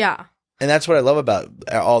seriously. Yeah. And that's what I love about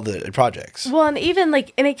all the projects. Well, and even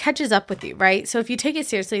and it catches up with you, right? So if you take it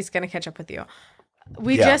seriously, it's going to catch up with you.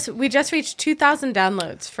 We just reached 2,000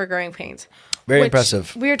 downloads for Growing Pains. Very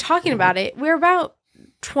impressive. We were talking about it. We're about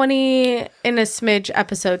 20 and a smidge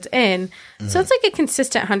episodes in. Mm-hmm. So it's like a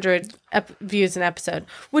consistent 100 views an episode,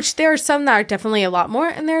 which there are some that are definitely a lot more,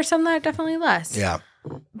 and there are some that are definitely less. Yeah.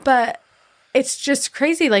 But it's just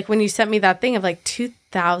crazy. Like when you sent me that thing of like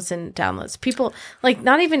 2,000 downloads. People, like,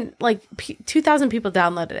 not even, like, 2,000 people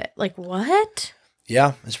downloaded it. Like, what?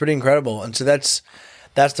 Yeah, it's pretty incredible. And so that's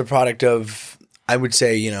the product of, I would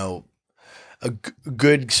say, you know,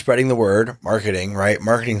 good spreading the word, marketing, right?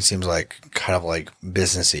 Marketing seems like kind of like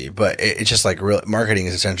businessy, but it's just like real marketing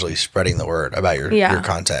is essentially spreading the word about your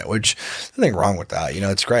content, which there's nothing wrong with that. You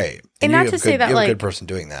know, it's great. And not to say that, you have like, a good person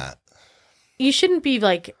doing that. You shouldn't be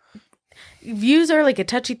like, views are like a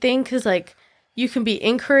touchy thing because, like, you can be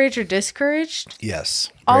encouraged or discouraged. Yes.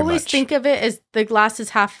 Always think of it as the glass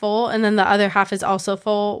is half full and then the other half is also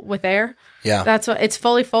full with air. Yeah. That's what it's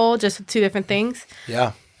fully full, just with two different things.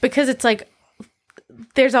 Yeah. Because it's like,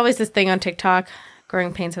 there's always this thing on TikTok.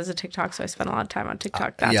 Growing Pains has a TikTok, so I spend a lot of time on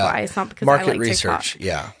TikTok. That's why. It's not because market I like research. TikTok.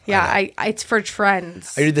 Yeah. Yeah. It's for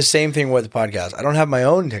trends. I do the same thing with the podcast. I don't have my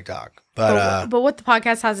own TikTok, but what the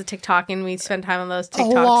podcast has a TikTok, and we spend time on those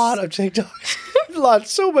TikToks. A lot of TikToks.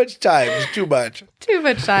 So much time. It's too much. Too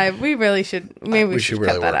much time. We really should. Maybe we should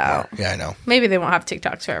really cut that out. More. Yeah, I know. Maybe they won't have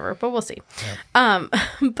TikToks forever, but we'll see. Yeah.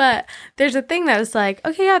 But there's a thing that was like,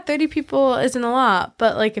 okay, yeah, 30 people isn't a lot,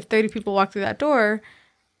 but like if 30 people walk through that door,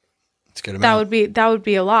 it's a good amount. that would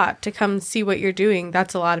be a lot to come see what you're doing.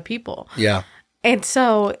 That's a lot of people. Yeah. And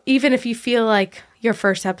so even if you feel like your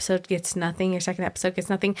first episode gets nothing, your second episode gets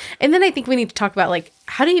nothing, and then I think we need to talk about, like,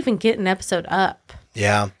 how do you even get an episode up?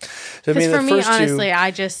 Yeah. So, for me, honestly,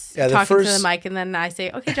 I just talk into the mic and then I say,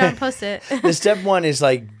 okay, John, post it. The step one is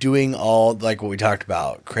like doing all, like what we talked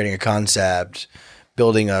about, creating a concept,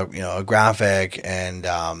 building a graphic, and,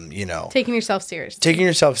 taking yourself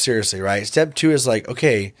seriously, right? Step two is like,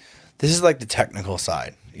 okay, this is like the technical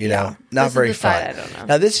side, not very fun. Side, I don't know.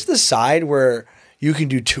 Now, this is the side where you can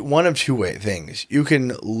do one of two things. You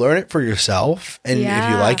can learn it for yourself, and if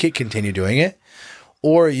you like it, continue doing it.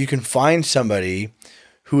 Or you can find somebody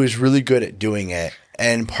who is really good at doing it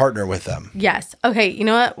and partner with them. Yes. Okay, you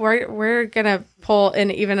know what? We're going to pull in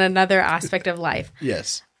even another aspect of life.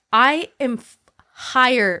 Yes. I am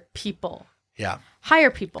hire people. Yeah. Hire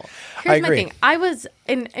people. Here's my thing. I was,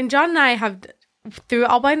 and John and I have, through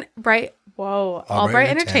Albright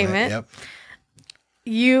Entertainment.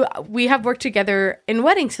 Yep. We have worked together in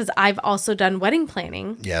weddings because I've also done wedding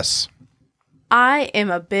planning. Yes. I am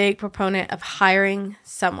a big proponent of hiring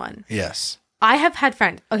someone. Yes. I have had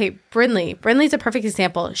friends. Okay, Brindley. Brindley's a perfect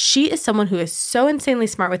example. She is someone who is so insanely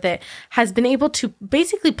smart with it, has been able to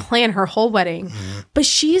basically plan her whole wedding, but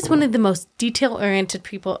she's one of the most detail-oriented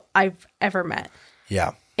people I've ever met.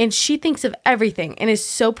 Yeah. And she thinks of everything and is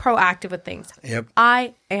so proactive with things. Yep.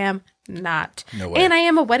 I am not. No way. And I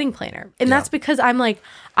am a wedding planner. And that's because I'm like,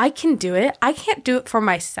 I can do it. I can't do it for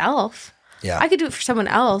myself. Yeah. I could do it for someone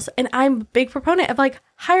else. And I'm a big proponent of, like,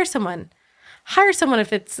 hire someone. Hire someone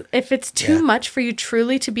if it's too much for you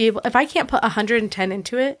truly to be able, if I can't put 110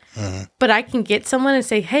 into it, but I can get someone and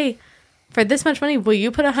say, hey, for this much money, will you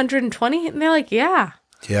put 120? And they're like, yeah.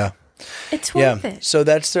 Yeah. It's worth it. So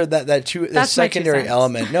that's the secondary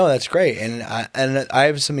element. No, that's great. And I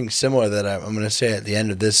have something similar that I'm going to say at the end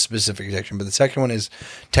of this specific section, but the second one is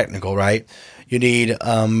technical, right? You need,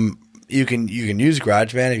 you can use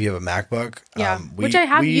GarageBand if you have a MacBook. Yeah, which I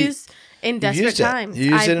have used in desperate times.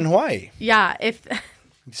 You used it in Hawaii. Yeah, if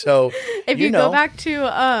you go back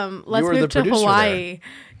to Let's Move to Hawaii.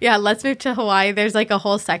 Yeah, Let's Move to Hawaii. There's like a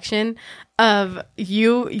whole section of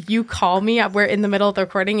you call me. We're in the middle of the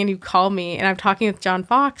recording and you call me and I'm talking with John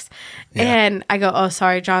Fox and I go, oh,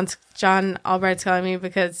 sorry, John Albright's calling me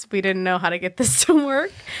because we didn't know how to get this to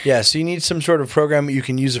work. Yeah, so you need some sort of program. You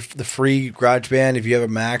can use the free GarageBand if you have a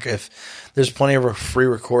Mac. If there's plenty of free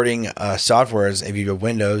recording softwares, if you have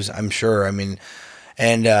Windows, I'm sure. I mean,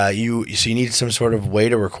 and you need some sort of way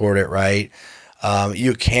to record it, right?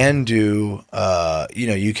 You can do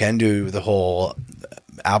the whole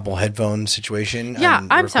Apple headphone situation. Yeah,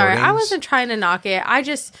 I'm sorry. I wasn't trying to knock it. I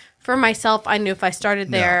just, for myself, I knew if I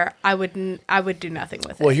started there, I would do nothing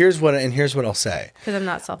with it. Well, here's what I'll say. Because I'm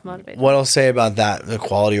not self-motivated. What I'll say about that, the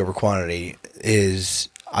quality over quantity, is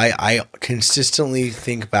I consistently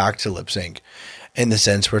think back to lip sync in the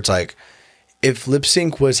sense where it's like, if lip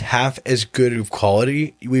sync was half as good of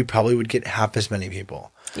quality, we probably would get half as many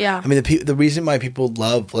people. Yeah. I mean, the reason why people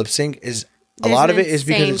love lip sync is a lot of it is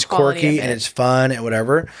because it's quirky and it's fun and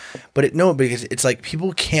whatever. But because it's like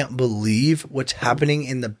people can't believe what's happening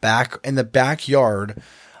in the backyard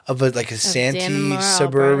of a Santee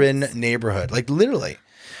suburban neighborhood, like literally.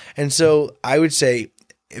 And so I would say,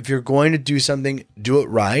 if you're going to do something, do it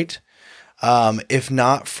right. If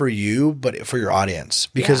not for you, but for your audience,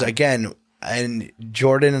 because again, and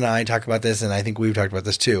Jordan and I talk about this, and I think we've talked about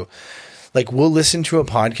this too. like we'll listen to a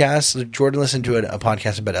podcast. Like Jordan listened to a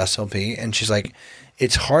podcast about SLP, and she's like,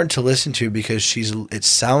 it's hard to listen to because it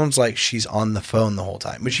sounds like she's on the phone the whole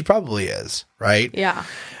time, which she probably is, right? Yeah.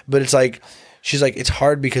 But it's like, she's like, it's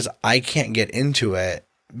hard because I can't get into it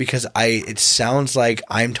because it sounds like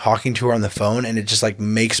I'm talking to her on the phone, and it just like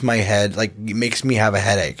makes my head, like makes me have a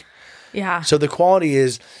headache. Yeah. So the quality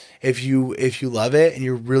is, if you love it and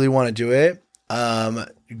you really want to do it,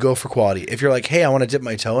 go for quality. If you're like, hey, I want to dip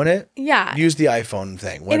my toe in it, yeah, use the iPhone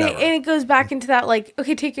thing, whatever. And it goes back into that, like,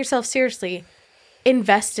 okay, take yourself seriously.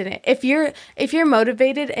 Invest in it. If you're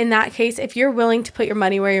motivated, in that case, if you're willing to put your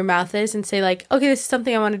money where your mouth is and say like, okay, this is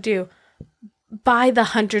something I want to do, buy the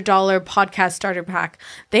 $100 podcast starter pack.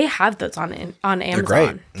 They have those on Amazon. They're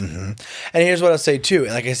great. Mm-hmm. And here's what I'll say too.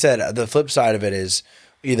 Like I said, the flip side of it is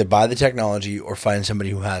either buy the technology or find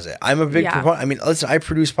somebody who has it. I'm a big proponent. I mean, listen, I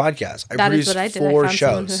produce podcasts. I produce is what I did. 4 I found shows.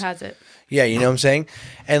 someone who has it. Yeah, you know what I'm saying?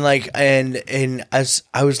 And like, and as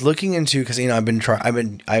I was looking into, because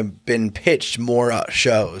I've been pitched more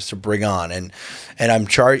shows to bring on, and I'm I'm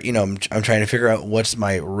trying to figure out what's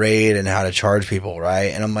my rate and how to charge people,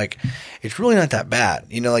 right? And I'm like, it's really not that bad,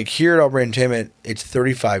 like here at Albright Entertainment, it's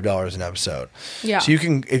 $35 an episode. Yeah. So you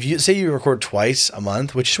can, if you say you record twice a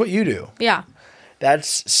month, which is what you do. Yeah.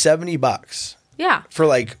 That's $70. Yeah. For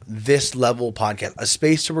like this level podcast, a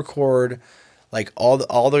space to record. Like all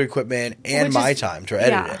the equipment and my time to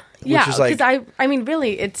edit it. Yeah, because I mean,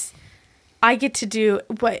 really, I get to do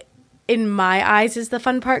what in my eyes is the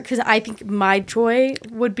fun part, because I think my joy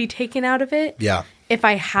would be taken out of it. Yeah. If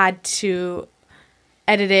I had to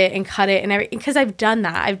edit it and cut it and everything, because I've done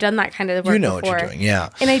that. I've done that kind of work before. What you're doing, yeah.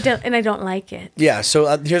 And I don't like it. Yeah.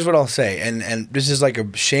 So here's what I'll say, and this is like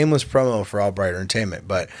a shameless promo for Albright Entertainment,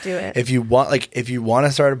 but do it if you want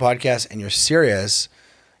to start a podcast and you're serious.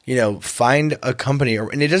 Find a company,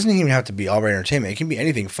 and it doesn't even have to be Albright Entertainment. It can be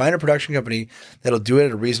anything. Find a production company that'll do it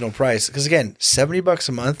at a reasonable price. Because again, $70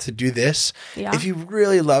 a month to do this. Yeah. If you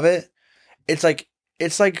really love it, it's like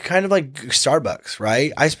kind of like Starbucks,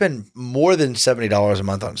 right? I spend more than $70 a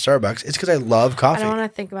month on Starbucks. It's because I love coffee. I don't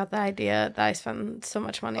want to think about the idea that I spend so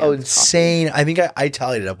much money. Oh, on insane! Coffee. I think I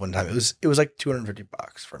tallied it up one time. It was like $250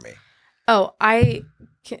 for me. Oh,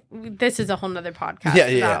 this is a whole nother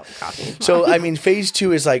podcast about coffee. So, I mean, phase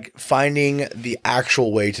 2 is like finding the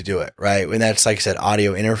actual way to do it, right? And that's, like I said,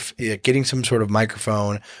 audio getting some sort of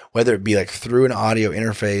microphone, whether it be like through an audio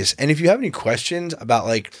interface. And if you have any questions about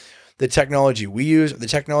like the technology we use, the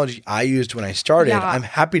technology I used when I started, I'm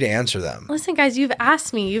happy to answer them. Listen, guys, you've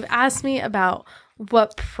asked me about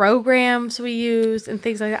what programs we use and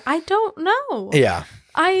things like that. I don't know. Yeah.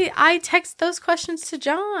 I text those questions to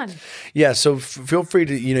John. Yeah, so feel free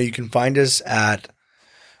to, you can find us at,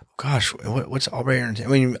 what's Albright Entertainment?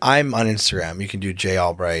 I mean, I'm on Instagram. You can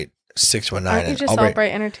dojalbright619. Aren't you just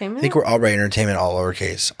Albright Entertainment? I think we're Albright Entertainment, all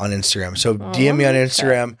lowercase, on Instagram. So DM me on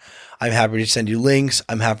Instagram. I'm happy to send you links.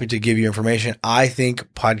 I'm happy to give you information. I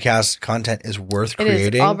think podcast content is worth creating.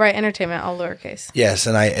 It is Albright Entertainment, all lowercase. Yes,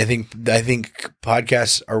 and I think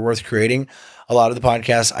podcasts are worth creating. A lot of the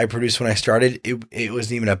podcasts I produced when I started, it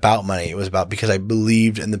wasn't even about money. It was about because I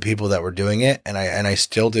believed in the people that were doing it, and I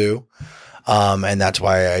still do. And that's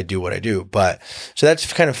why I do what I do. But so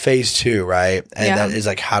that's kind of phase 2, right? And that is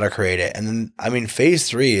like how to create it. And then, I mean, phase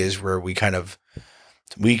 3 is where you kind of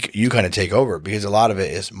take over, because a lot of it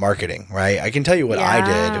is marketing, right? I can tell you what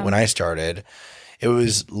I did when I started. It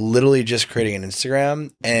was literally just creating an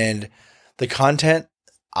Instagram, and the content,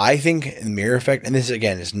 I think, Mirror Effect, and this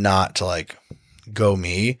again is not to like go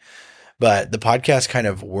me, but the podcast kind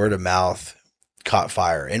of word of mouth caught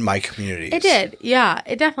fire in my community. It did. Yeah,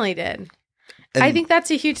 it definitely did. And I think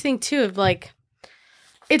that's a huge thing too, of like,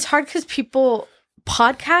 it's hard because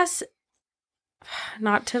podcasts,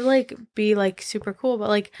 not to like be like super cool, but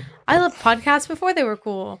like I loved podcasts before they were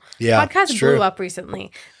cool. Yeah, podcasts blew up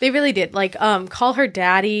recently. They really did. Like Call Her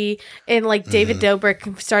Daddy, and like David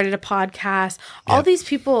Dobrik started a podcast. All these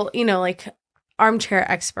people, like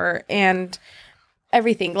Armchair Expert and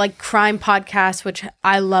everything, like crime podcasts, which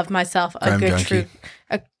I love myself. A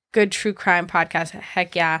good true crime podcast.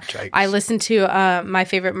 Heck yeah. Jikes. I listen to My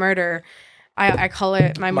Favorite Murder. I call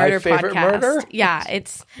it my murder podcast. Murder? Yeah,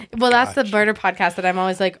 that's the murder podcast that I'm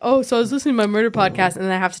always like, oh, so I was listening to my murder podcast, and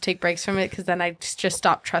then I have to take breaks from it because then I just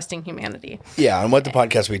stop trusting humanity. Yeah, and what the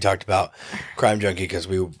podcast we talked about, Crime Junkie, because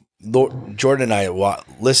Jordan and I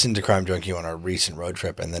listened to Crime Junkie on our recent road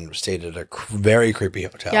trip, and then stayed at a very creepy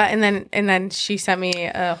hotel. Yeah, and then she sent me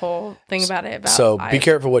a whole thing about it. So be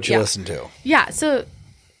careful what you listen to. Yeah, so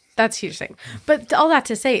that's a huge thing. But all that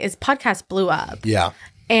to say is podcasts blew up. Yeah,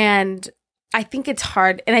 and I think it's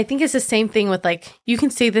hard. And I think it's the same thing with like, you can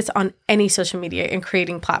say this on any social media and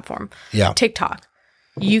creating platform. Yeah. TikTok.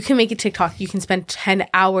 You can make a TikTok. You can spend 10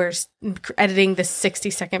 hours editing this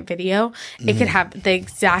 60-second video. It could have the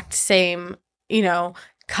exact same,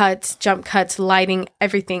 cuts, jump cuts, lighting,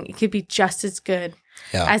 everything. It could be just as good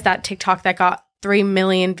as that TikTok that got 3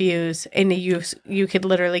 million views and you could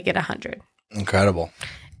literally get 100. Incredible.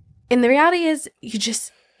 And the reality is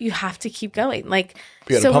you have to keep going. Like,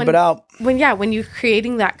 you gotta pump it out. When you're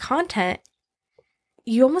creating that content,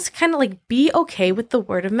 you almost kind of like be okay with the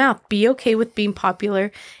word of mouth. Be okay with being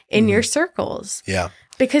popular in your circles. Yeah.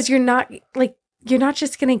 Because you're not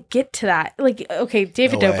just going to get to that. Like, okay,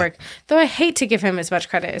 David Dobrik, though I hate to give him as much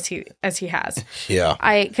credit as he has. Yeah.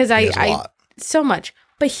 I so much.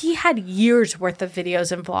 But he had years worth of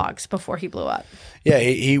videos and vlogs before he blew up. Yeah,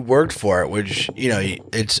 he worked for it, which,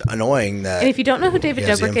 it's annoying that. And if you don't know who David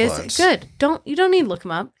Dobrik is, good. You don't need to look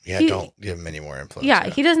him up. Yeah, don't give him any more influence. Yeah,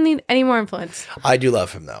 he doesn't need any more influence. I do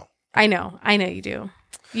love him, though. I know you do.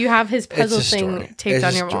 You have his puzzle thing taped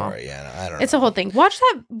on your wall. Yeah, I don't know. It's a whole thing. Watch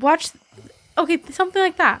something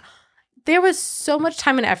like that. There was so much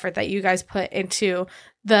time and effort that you guys put into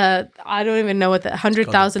I don't even know what the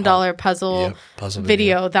 $100,000 puzzle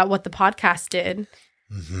video that what the podcast did.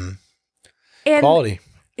 Mm-hmm. And quality.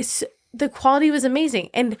 The quality was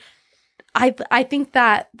amazing. And I think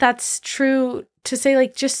that's true to say,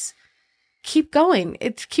 like, just keep going.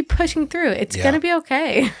 Keep pushing through. It's going to be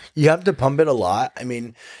okay. You have to pump it a lot. I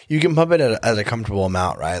mean, you can pump it at a comfortable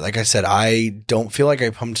amount, right? Like I said, I don't feel like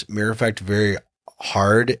I pumped Mirror Effect very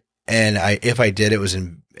hard. And if I did, it was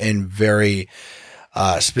in very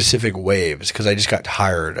specific waves because I just got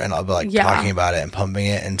tired and I'll be like talking about it and pumping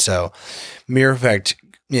it. And so Mirror Effect,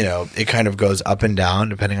 it kind of goes up and down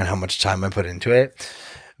depending on how much time I put into it.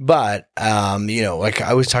 But, like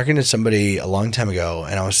I was talking to somebody a long time ago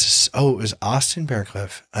and I was just, it was Austin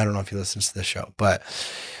Bearcliff. I don't know if he listens to this show, but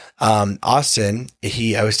Austin,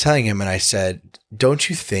 I was telling him and I said, don't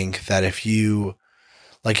you think that if you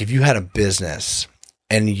had a business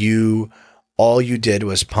and all you did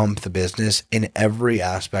was pump the business in every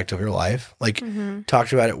aspect of your life, like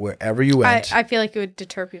talked about it wherever you went. I feel like it would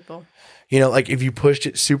deter people. Like if you pushed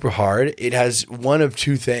it super hard, it has one of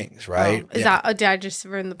two things, right? Did I just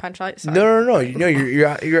ruin the punchline? Sorry. No.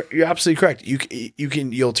 You're absolutely correct.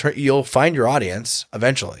 You'll find your audience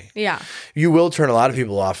eventually. Yeah. You will turn a lot of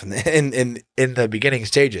people off in the beginning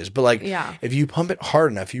stages, but if you pump it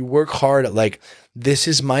hard enough, you work hard at like, this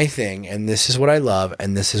is my thing and this is what I love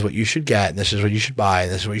and this is what you should get and this is what you should buy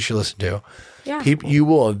and this is what you should listen to. Yeah. You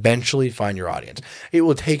will eventually find your audience. It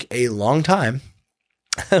will take a long time.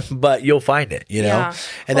 But you'll find it, Yeah.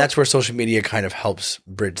 And that's where social media kind of helps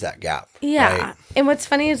bridge that gap. Yeah. Right? And what's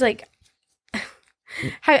funny is like,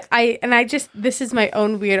 this is my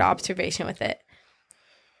own weird observation with it.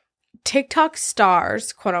 TikTok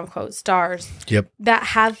stars, quote unquote stars, that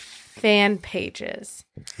have fan pages.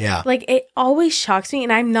 Yeah. Like it always shocks me.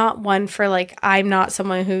 And I'm not one for I'm not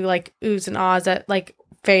someone who oohs and ahs at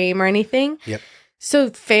fame or anything. Yep.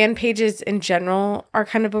 So fan pages in general are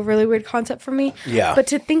kind of a really weird concept for me. Yeah. But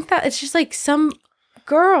to think that it's just some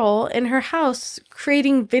girl in her house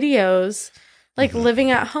creating videos,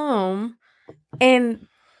 living at home, and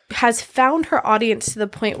has found her audience to the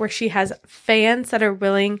point where she has fans that are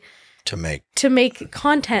willing to make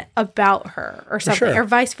content about her or something, or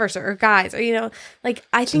vice versa, or guys, or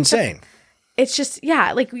I think insane. It's just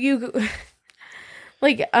you.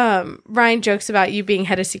 Ryan jokes about you being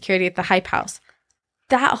head of security at the Hype House.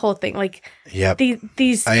 That whole thing,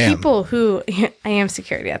 these people who I am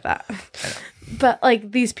security at that, but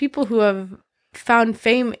these people who have found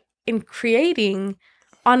fame in creating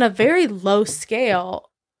on a very low scale,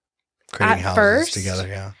 creating houses first,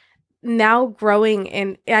 together, now growing,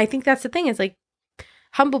 and I think that's the thing. Is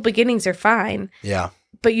humble beginnings are fine,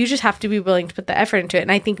 but you just have to be willing to put the effort into it.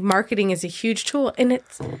 And I think marketing is a huge tool, and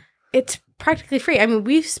it's practically free. I mean,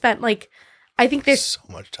 we've spent I think there's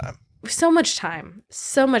so much time.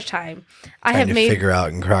 I have made figure out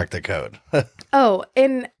and crack the code.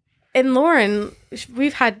 And Lauren,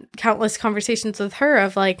 we've had countless conversations with her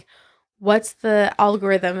of what's the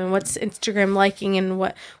algorithm and what's Instagram liking and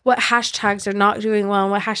what hashtags are not doing well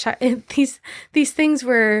and what hashtag and these things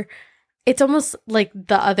where it's almost like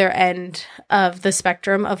the other end of the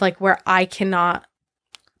spectrum of where I cannot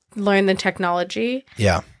learn the technology.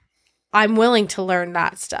 Yeah. I'm willing to learn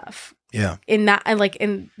that stuff. Yeah. In that, and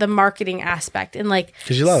in the marketing aspect, and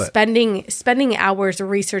because you love spending hours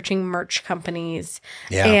researching merch companies,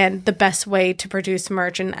 and the best way to produce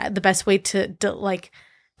merch and the best way to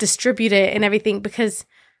distribute it and everything. Because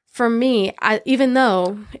for me, even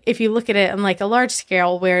though if you look at it on like a large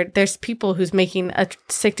scale where there's people who's making a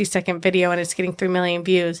 60-second video and it's getting 3 million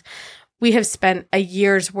views, we have spent a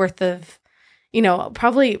year's worth of,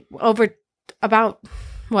 probably over about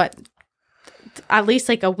at least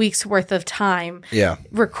like a week's worth of time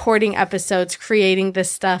recording episodes, creating this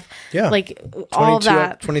stuff, like all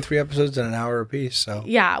that 23 episodes in an hour a piece. So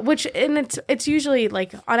it's usually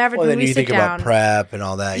like on average when we you think sit down about prep and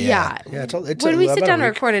all that. It's when we sit down and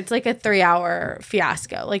record, it's like a 3-hour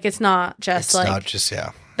fiasco. Like it's not just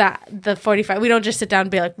that the 45. We don't just sit down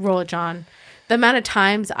and be like, roll it, John. The amount of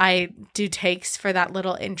times I do takes for that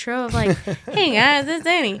little intro of like, hey guys, it's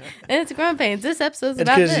Annie, and it's Growing Pains. This episode's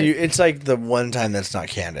about this. It's like the one time that's not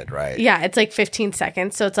candid, right? Yeah, it's like 15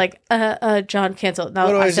 seconds. So it's like, John canceled.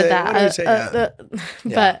 No, I said that.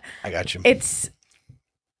 But I got you. It's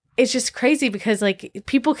just crazy because like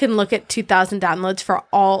people can look at 2,000 downloads for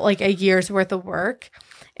all like a year's worth of work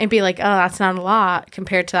and be like, oh, that's not a lot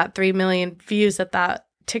compared to that 3 million views that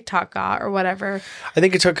TikTok got or whatever. I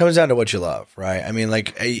think it comes down to what you love, right? I mean,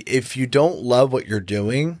 like if you don't love what you're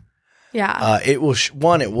doing, it will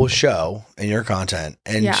it will show in your content,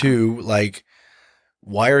 and two, like,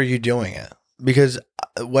 why are you doing it? Because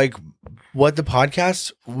like what the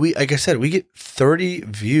podcast, like I said, we get 30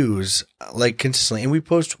 views like consistently, and we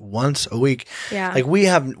post once a week. Yeah, like we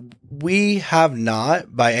have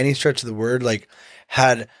not by any stretch of the word like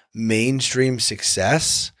had mainstream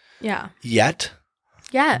success. Yet.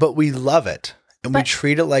 Yeah. But we love it and we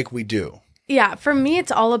treat it like we do. Yeah. For me,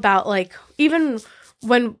 it's all about like, even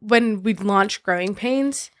when we launched Growing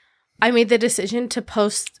Pains, I made the decision to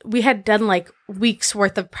post. We had done like weeks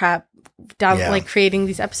worth of prep like creating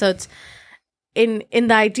these episodes. And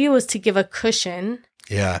the idea was to give a cushion.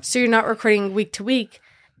 Yeah. So you're not recording week to week.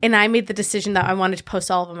 And I made the decision that I wanted to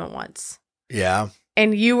post all of them at once. Yeah.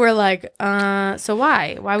 And you were like, so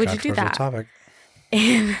why? Why would you do that? Topic.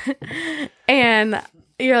 And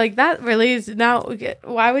you're like, that really is not.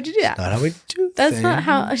 Why would you do that? Not how we do. That's not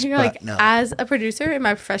how. You're like, no. As a producer, in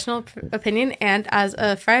my professional opinion, and as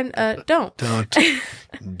a friend, don't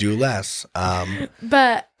do less.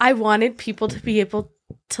 But I wanted people to be able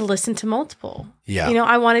to listen to multiple. Yeah,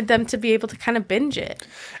 I wanted them to be able to kind of binge it.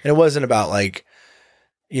 And it wasn't about like,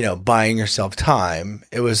 buying yourself time.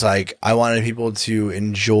 It was like I wanted people to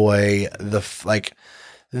enjoy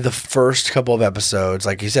the first couple of episodes,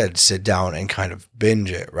 like you said, sit down and kind of binge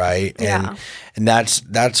it, right? Yeah. And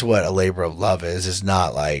that's what a labor of love is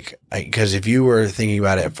not like, because if you were thinking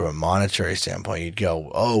about it from a monetary standpoint, you'd go,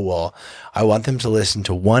 oh, well, I want them to listen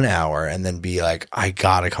to 1 hour and then be like, I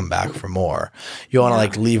gotta come back for more. You want to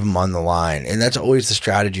like leave them on the line. And that's always the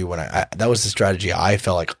strategy that was the strategy I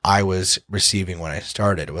felt like I was receiving when I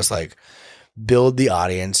started. It was like, build the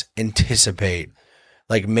audience, anticipate,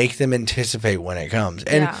 like make them anticipate when it comes.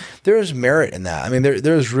 And there is merit in that. I mean,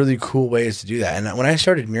 there's really cool ways to do that. And when I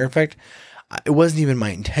started Mirror Effect, it wasn't even my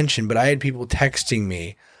intention, but I had people texting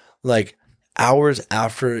me like hours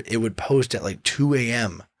after it would post at like 2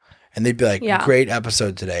 a.m. And they'd be like, great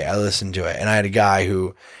episode today. I listened to it. And I had a guy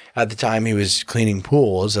who at the time he was cleaning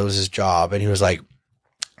pools. That was his job. And he was like,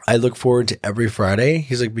 I look forward to every Friday.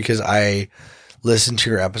 He's like, because I listened to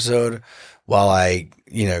your episode while I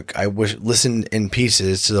listen in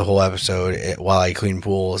pieces to the whole episode while I clean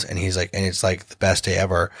pools. And he's like, and it's like the best day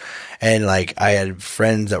ever. And like, I had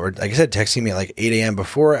friends that were, like I said, texting me at like 8 a.m.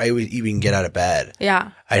 before I would even get out of bed.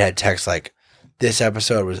 Yeah. I had texts like, this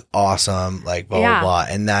episode was awesome, like blah, blah, blah.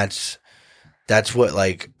 And that's what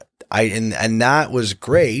like and that was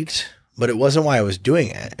great, but it wasn't why I was doing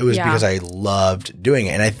it. It was because I loved doing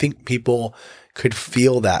it. And I think people could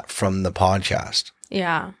feel that from the podcast.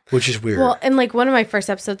 Yeah. Which is weird. Well, and like one of my first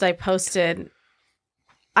episodes I posted,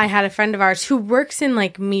 I had a friend of ours who works in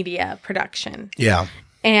like media production. Yeah.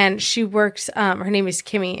 And she works, her name is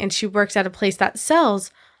Kimmy, and she works at a place that sells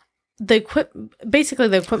basically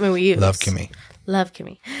the equipment we use. Love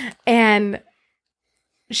Kimmy. And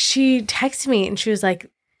she texted me and she was like,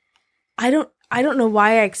 I don't know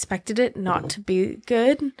why I expected it not to be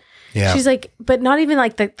good. Yeah. She's like, but not even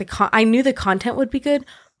like I knew the content would be good,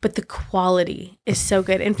 but the quality is so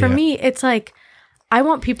good. And for me, it's like, I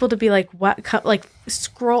want people to be like, what, like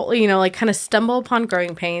scroll, like kind of stumble upon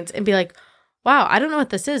Growing Pains and be like, wow, I don't know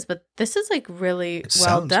what this is, but this is like really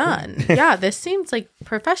well done. Yeah, this seems like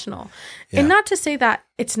professional. Yeah. And not to say that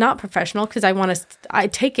it's not professional, because I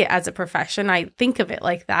take it as a profession. I think of it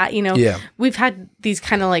like that, We've had these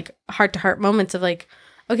kind of like heart-to-heart moments of like,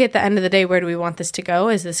 okay, at the end of the day, where do we want this to go?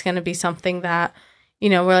 Is this going to be something that,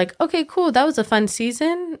 we're like, okay, cool, that was a fun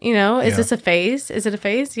season. Is this a phase? Is it a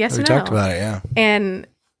phase? Yes or no? We talked about it, yeah. And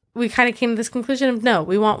we kind of came to this conclusion of no,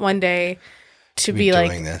 we want one day to be like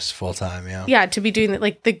doing this full time. Yeah. Yeah. To be doing it.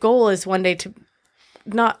 Like the goal is one day to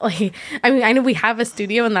not like, I mean, I know we have a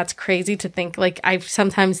studio and that's crazy to think. Like I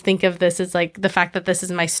sometimes think of this as like the fact that this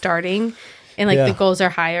is my starting and like the goals are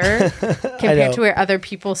higher compared to where other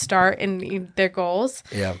people start and their goals.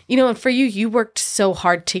 Yeah. You know, and for you, you worked so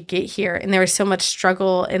hard to get here and there was so much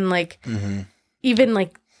struggle and like even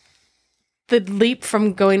like the leap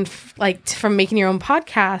from going like from making your own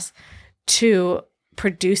podcast to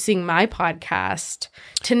producing my podcast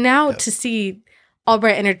to now to see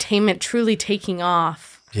Albright Entertainment truly taking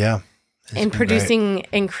off. Yeah. And producing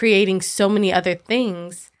and creating so many other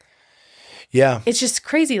things. Yeah. It's just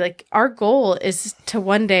crazy. Like our goal is to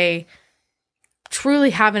one day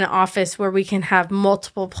truly have an office where we can have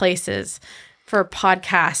multiple places for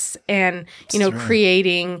podcasts and, you know,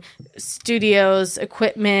 creating studios,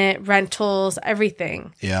 equipment, rentals,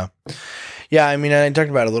 everything. Yeah. Yeah. I mean, I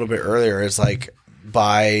talked about it a little bit earlier. It's like,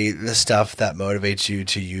 buy the stuff that motivates you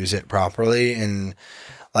to use it properly. And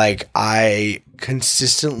like I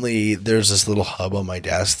consistently, there's this little hub on my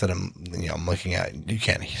desk that I'm looking at. You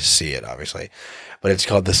can't see it obviously, but it's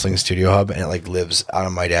called the Sling Studio Hub and it like lives out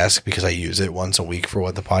on my desk because I use it once a week for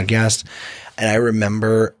the podcast. And I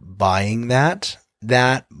remember buying that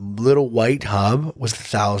little white hub was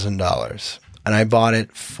 $1,000 and I bought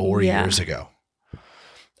it 4 years ago.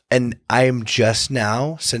 And I am just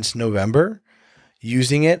now since November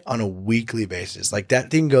using it on a weekly basis. Like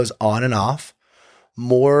that thing goes on and off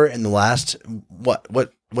more in the last,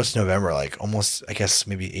 what's November? Like almost, I guess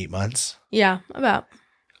maybe 8 months. Yeah, about.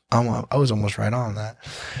 I was almost right on that.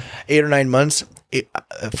 8 or 9 months.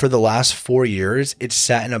 For the last 4 years, it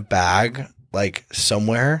sat in a bag like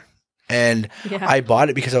somewhere. And I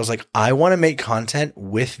bought it because I was like, I want to make content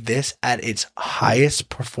with this at its highest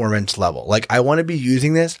performance level. Like I want to be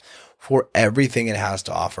using this for everything it has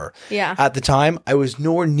to offer. Yeah. At the time, I was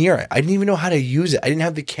nowhere near it. I didn't even know how to use it. I didn't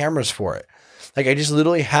have the cameras for it. Like I just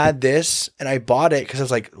literally had this and I bought it because I was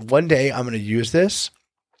like, one day I'm going to use this.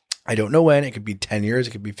 I don't know when. It could be 10 years.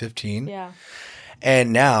 It could be 15. Yeah.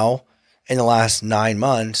 And now in the last 9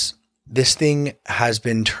 months, this thing has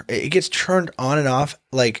been, it gets turned on and off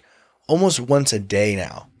like almost once a day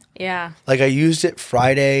now. Yeah. Like I used it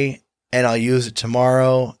Friday and I'll use it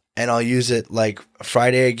tomorrow. And I'll use it like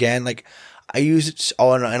Friday again. Like I use it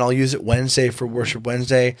and I'll use it Wednesday for Worship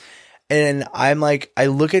Wednesday. And I'm like, I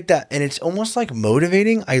look at that and it's almost like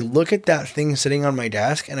motivating. I look at that thing sitting on my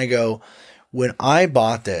desk and I go, when I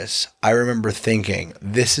bought this, I remember thinking,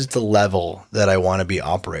 this is the level that I want to be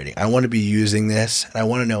operating. I want to be using this and I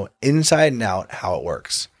want to know inside and out how it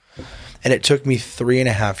works. And it took me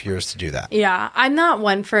 3.5 years to do that. Yeah. I'm not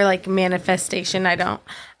one for like manifestation.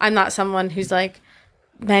 I'm not someone who's like,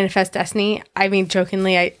 manifest destiny. I mean,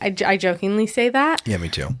 jokingly, I jokingly say that. Yeah, me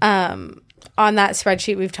too. On that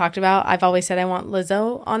spreadsheet we've talked about, I've always said I want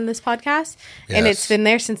Lizzo on this podcast. Yes. And it's been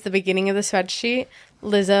there since the beginning of the spreadsheet.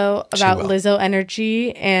 Lizzo, about Lizzo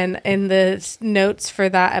energy. And in the notes for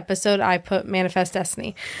that episode, I put manifest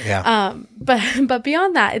destiny. Yeah. But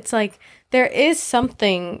beyond that, it's like there is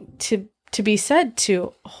something to be said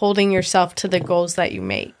to holding yourself to the goals that you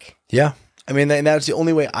make. Yeah. I mean, that's the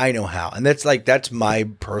only way I know how. And that's my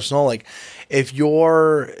personal, like, if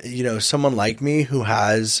you're, someone like me who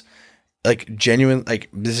has like genuine, like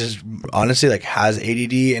this is honestly like has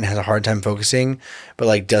ADD and has a hard time focusing, but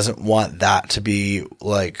like doesn't want that to be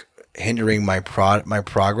like hindering my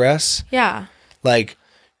progress. Yeah. Like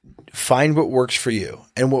find what works for you.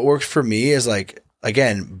 And what works for me is like,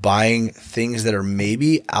 again, buying things that are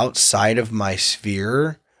maybe outside of my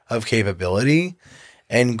sphere of capability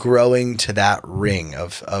and growing to that ring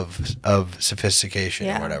of sophistication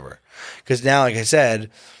or whatever. Because now, like I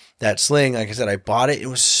said, that Sling, like I said, I bought it. It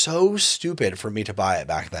was so stupid for me to buy it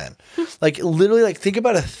back then. Like literally, like think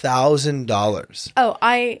about $1,000. Oh,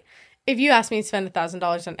 if you asked me to spend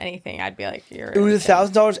 $1,000 on anything, I'd be like, It was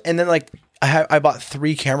 $1,000, and then like I bought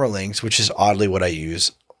 3 camera links, which is oddly what I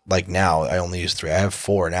use. Like now, I only use 3. I have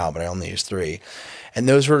 4 now, but I only use 3. And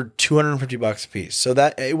those were $250 a piece. So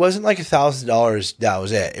that it wasn't like $1,000. That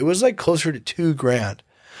was it. It was like closer to $2,000.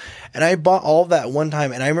 And I bought all of that one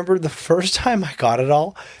time. And I remember the first time I got it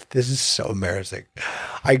all. This is so embarrassing.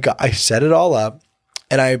 I set it all up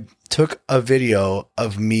and I took a video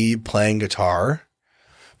of me playing guitar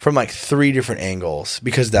from like 3 different angles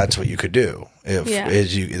because that's what you could do.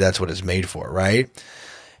 That's what it's made for, right?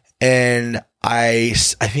 And I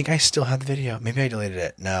think I still have the video. Maybe I deleted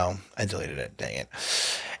it. No, I deleted it. Dang it.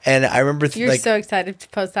 And I remember you're so excited to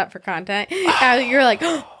post that for content. You're like,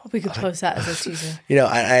 oh, we could post that as a teaser.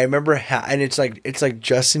 I remember and it's like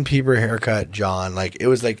Justin Bieber haircut John. Like it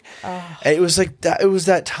was like it was like that. It was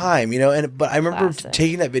that time, but I remember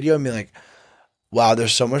taking that video and being like, wow,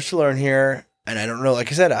 there's so much to learn here. And I don't know,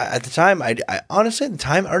 like I said, at the time, I honestly, at the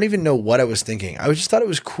time, I don't even know what I was thinking. I just thought it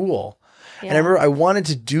was cool. Yeah. And I remember I wanted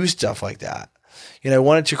to do stuff like that. I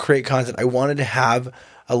wanted to create content. I wanted to have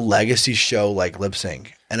a legacy show like Lip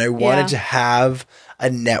Sync. And I wanted to have a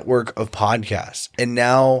network of podcasts. And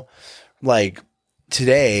now, like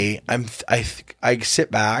today, I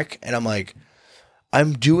sit back and I'm like,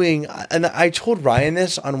 I'm doing, and I told Ryan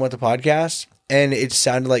this on What the Podcast, and it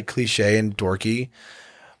sounded like cliche and dorky,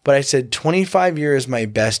 but I said 25 years is my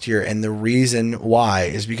best year. And the reason why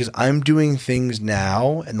is because I'm doing things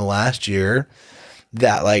now in the last year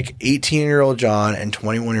that like 18-year-old John and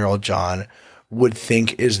 21-year-old John would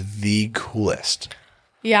think is the coolest.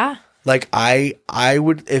 Yeah. Like I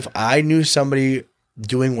would, if I knew somebody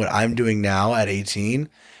doing what I'm doing now at 18,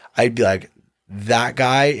 I'd be like, that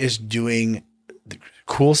guy is doing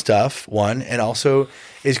cool stuff, one, and also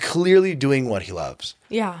is clearly doing what he loves.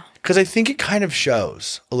 Yeah. Because I think it kind of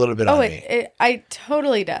shows a little bit on me. It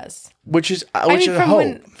totally does. Which is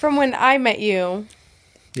from when I met you,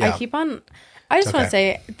 yeah. I just want to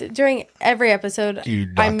say, during every episode,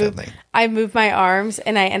 I move my arms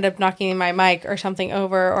and I end up knocking my mic or something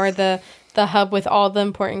over, or the hub with all the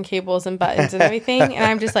important cables and buttons and everything, and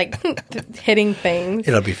I'm just like hitting things.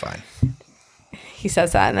 It'll be fine. He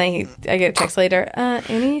says that, and I get a text later.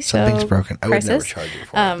 Annie, something's broken. I would never charge you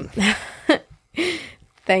for it.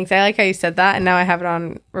 Thanks. I like how you said that, and now I have it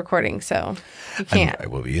on recording, so you can't. I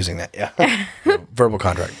will be using that. Yeah, verbal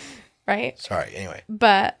contract. Right. Sorry. Anyway,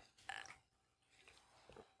 but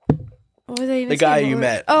what was I even? The guy you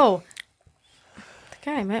met. Oh, the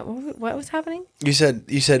guy I met. What was happening? You said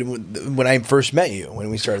when I first met you,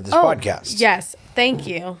 when we started this podcast. Yes. Thank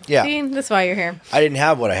you. Yeah. See, that's why you're here. I didn't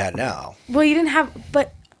have what I had now. Well, you didn't have,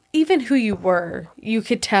 but even who you were, you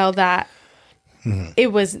could tell that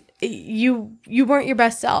it was you weren't your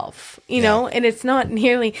best self, you know, and it's not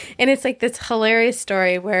nearly, and it's like this hilarious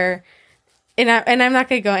story where, and I'm not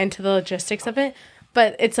going to go into the logistics of it,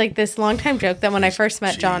 but it's like this longtime joke that when I first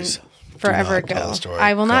met John forever ago,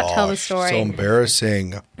 I will not tell the story. So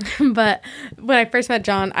embarrassing. But when I first met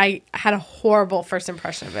John, I had a horrible first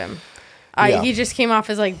impression of him. He just came off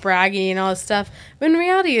as like braggy and all this stuff. But in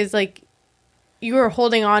reality, is like you were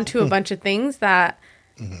holding on to a bunch of things that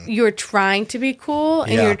you were trying to be cool,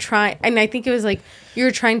 and you're trying. And I think it was like you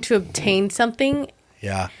were trying to obtain something.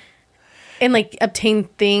 Yeah. And like obtain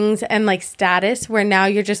things and like status, where now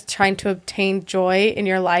you're just trying to obtain joy in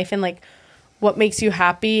your life and like what makes you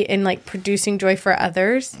happy and like producing joy for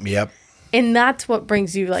others. Yep. And that's what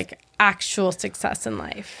brings you like actual success in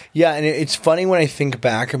life. Yeah, and it's funny when I think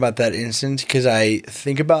back about that instance, because I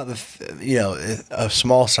think about a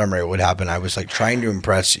small summary of what happened. I was like trying to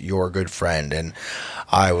impress your good friend, and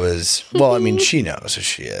I was, well, I mean, she knows who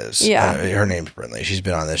she is. Yeah. Her name's Brinley. She's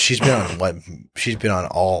been on this. She's been on She's been on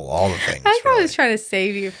all the things. I was trying to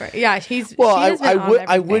save you for. Yeah, she's. Well, I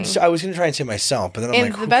was going to try and say myself, but then I'm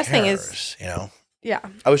like, who cares? Thing is, you know. Yeah.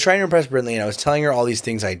 I was trying to impress Brinley, and I was telling her all these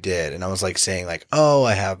things I did, and I was like saying like, oh,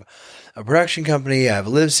 I have a production company, I have a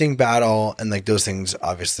lip sync battle, and like those things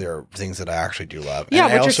obviously are things that I actually do love. Yeah,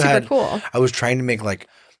 and which are super cool. I was trying to make like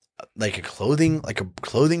a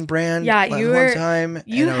clothing brand. Yeah, one time.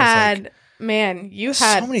 You had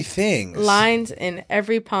so many things, lines in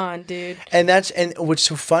every pond, dude. And what's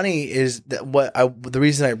so funny is that the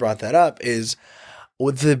reason I brought that up is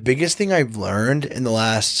the biggest thing I've learned in the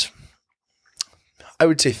last, I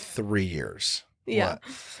would say 3 years. Yeah. What?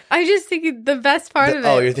 I just think the best part of it.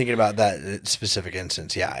 Oh, you're thinking about that specific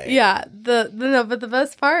instance. Yeah. Yeah. But the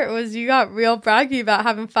best part was you got real braggy about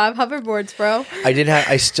having 5 hoverboards, bro.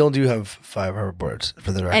 I still do have 5 hoverboards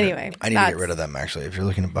for the record. Anyway. I need to get rid of them actually. If you're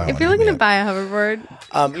looking to buy one. If you're looking to buy a hoverboard,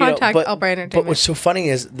 contact Albright Entertainment. But what's so funny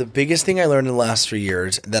is the biggest thing I learned in the last 3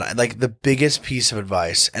 years, the biggest piece of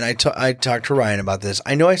advice, and I talked to Ryan about this.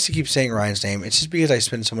 I know I keep saying Ryan's name. It's just because I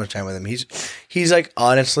spend so much time with him. He's like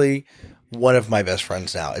honestly one of my best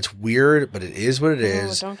friends now. It's weird, but it is what it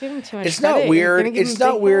is. Don't give him too much It's credit. not weird. It's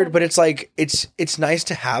not weird, but it's like it's nice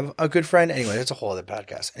to have a good friend. Anyway, that's a whole other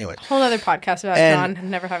podcast. Anyway, whole other podcast about John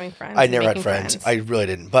never having friends. I never had friends. I really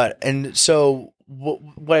didn't. And so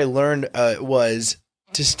what I learned was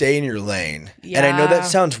to stay in your lane. Yeah. And I know that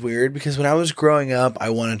sounds weird because when I was growing up,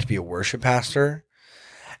 I wanted to be a worship pastor.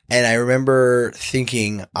 And I remember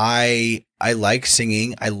thinking, I like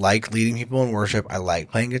singing. I like leading people in worship. I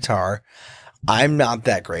like playing guitar. I'm not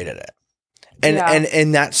that great at it.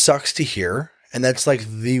 And that sucks to hear. And that's like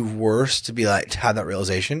the worst to be like, to have that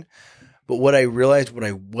realization. But what I realized,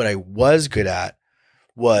 what I was good at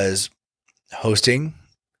was hosting.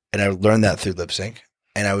 And I learned that through Lip Sync.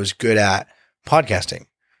 And I was good at podcasting.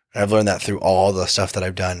 And I've learned that through all the stuff that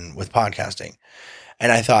I've done with podcasting.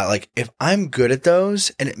 And I thought, like, if I'm good at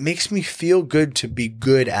those and it makes me feel good to be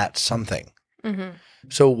good at something. Mm-hmm.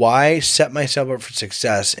 So why set myself up for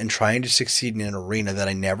success in trying to succeed in an arena that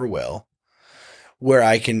I never will, where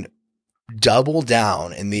I can double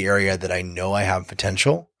down in the area that I know I have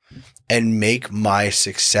potential and make my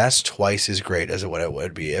success twice as great as what it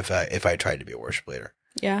would be if I tried to be a worship leader.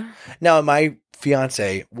 Yeah. Now, my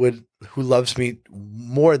fiance who loves me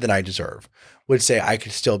more than I deserve, would say I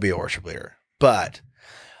could still be a worship leader. But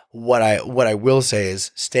what I will say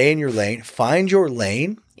is stay in your lane, find your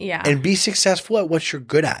lane, and be successful at what you're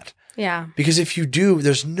good at. Yeah. Because if you do,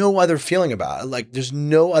 there's no other feeling about it. Like there's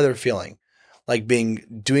no other feeling like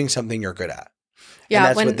doing something you're good at. Yeah. And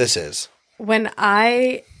that's what this is. When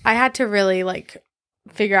I had to really like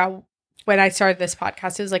figure out when I started this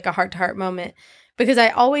podcast, it was like a heart-to-heart moment. Because I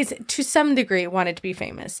always, to some degree, wanted to be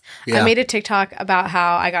famous. Yeah. I made a TikTok about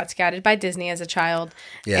how I got scouted by Disney as a child.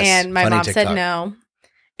 Yes, and my mom TikTok. said no.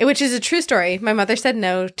 Which is a true story. My mother said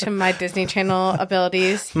no to my Disney Channel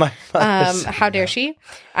abilities. My how dare she?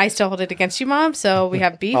 I still hold it against you, Mom. So we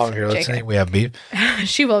have beef. Oh, if you're listening, we have beef.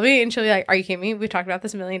 She will be. And she'll be like, are you kidding me? We've talked about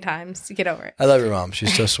this a million times. Get over it. I love your mom.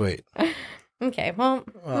 She's so sweet. Okay. Well,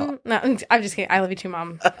 no, I'm just kidding. I love you too,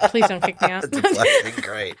 Mom. Please don't kick me out. That's fucking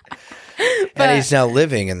great. And he's now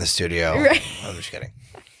living in the studio. Right. I'm just kidding.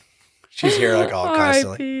 She's here like all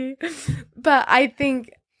constantly. But I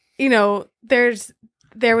think,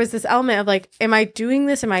 there was this element of like, am I doing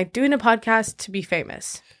this? Am I doing a podcast to be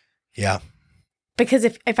famous? Yeah. Because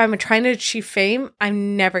if I'm trying to achieve fame,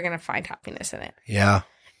 I'm never going to find happiness in it. Yeah.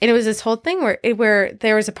 And it was this whole thing where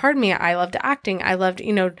there was a part of me, I loved acting. I loved,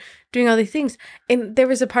 doing all these things. And there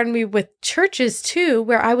was a part of me with churches too,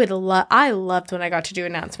 where I loved when I got to do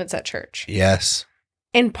announcements at church. Yes.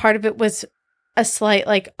 And part of it was a slight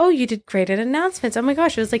like, oh, you did great at announcements. Oh my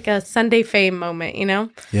gosh. It was like a Sunday fame moment,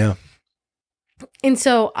 Yeah. And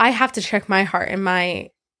so I have to check my heart and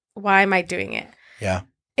why am I doing it? Yeah.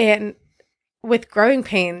 And with Growing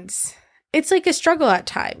Pains, it's like a struggle at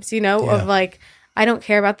times, of like, I don't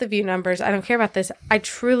care about the view numbers. I don't care about this. I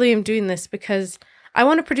truly am doing this because I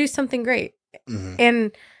want to produce something great. Mm-hmm.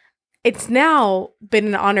 And it's now been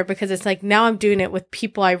an honor because it's like now I'm doing it with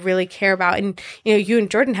people I really care about. And, you and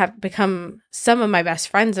Jordan have become some of my best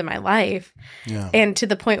friends in my life. Yeah. And to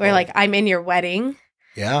the point where like I'm in your wedding.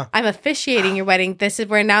 Yeah. I'm officiating your wedding.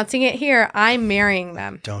 We're announcing it here. I'm marrying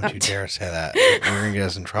them. Don't you dare say that. We're going to get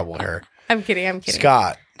us in trouble here. I'm kidding.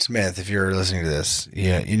 Scott Smith, if you're listening to this,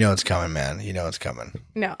 you know it's coming, man. You know it's coming.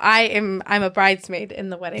 No, I'm a bridesmaid in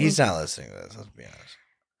the wedding. He's not listening to this, let's be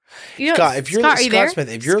honest. Scott, if you're Scott Smith,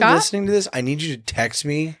 if you're listening to this, I need you to text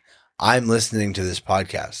me. I'm listening to this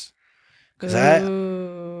podcast. Because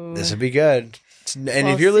this would be good. And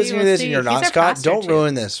if you're listening to this and you're not Scott, don't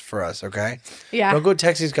ruin this for us, okay? Yeah. Don't go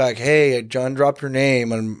texting Scott like, hey, John dropped your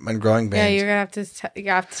name on Growing Pains. Yeah, you're going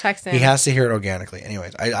to have to text him. He has to hear it organically.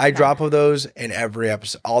 Anyways, I drop those in every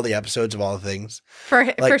episode, all the episodes of all the things.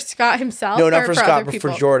 For Scott himself? No, not for Scott, but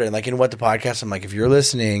for Jordan. Like in What the Podcast, I'm like, if you're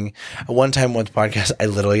listening, one time What the Podcast, I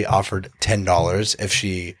literally offered $10 if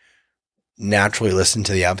she naturally listened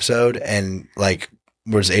to the episode and like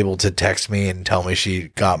was able to text me and tell me she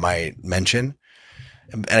got my mention.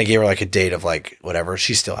 And I gave her like a date of like whatever.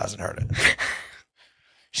 She still hasn't heard it.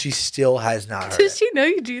 She still has not heard it. Does she know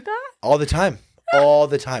you do that? All the time. All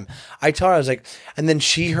the time. I told her, I was like, and then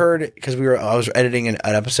she heard, because I was editing an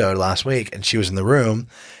episode last week and she was in the room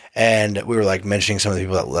and we were like mentioning some of the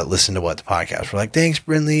people that listen to What the Podcast. We're like, thanks,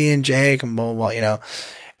 Brinley and Jake and blah, blah, blah,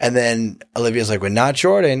 And then Olivia's like, well, not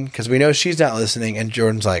Jordan, because we know she's not listening. And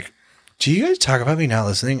Jordan's like, do you guys talk about me not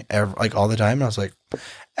listening like all the time? And I was like,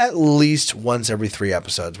 at least once every 3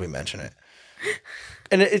 episodes we mention it.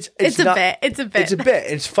 And it's a bit. It's a bit. It's a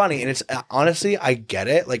bit. It's funny. And it's honestly, I get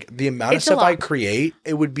it. Like the amount of stuff I create,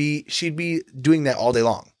 she'd be doing that all day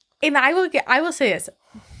long. And I will say this.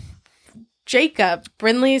 Jacob,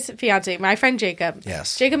 Brinley's fiance, my friend Jacob.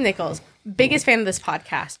 Yes. Jacob Nichols, biggest fan of this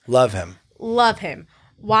podcast. Love him.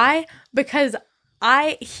 Why? Because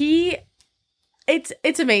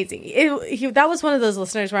it's amazing. That was one of those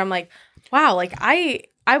listeners where I'm like, wow, like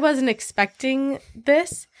I wasn't expecting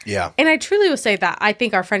this. Yeah. And I truly will say that I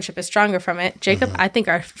think our friendship is stronger from it. Jacob, I think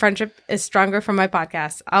our friendship is stronger from my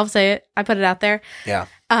podcast. I'll say it. I put it out there. Yeah.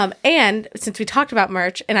 And since we talked about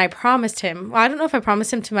merch and I promised him, well, I don't know if I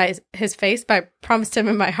promised him to his face, but I promised him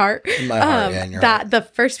in my heart, in your that heart. the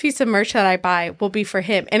first piece of merch that I buy will be for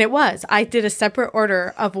him. And it was. I did a separate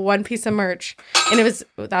order of one piece of merch. And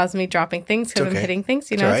that was me dropping things because I'm hitting things.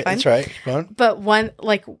 It's fine. That's right. Come on. But one,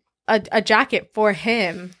 like a jacket for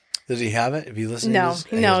him. Does he have it? If you listen No,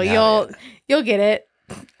 you'll get it.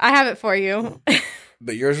 I have it for you.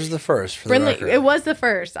 But yours was the first for the Brindley, record. it was the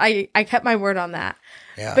first. I kept my word on that.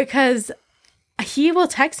 Yeah. Because he will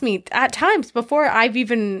text me at times before I've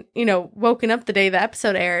even, woken up the day the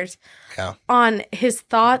episode airs on his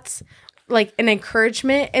thoughts, like an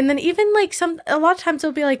encouragement. And then even like a lot of times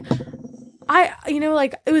he'll be like,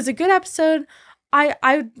 it was a good episode.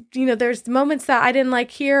 There's moments that I didn't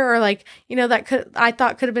like here, or like, I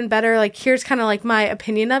thought could have been better. Like, here's kind of like my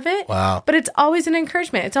opinion of it. Wow. But it's always an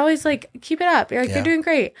encouragement. It's always like, keep it up. You're like, you're doing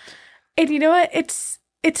great. And you know what?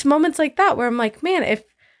 It's moments like that where I'm like, man, if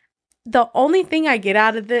the only thing I get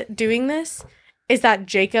out of doing this is that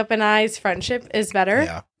Jacob and I's friendship is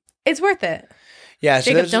better, it's worth it. Yeah,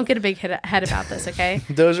 so Jacob, don't get a big head about this, okay?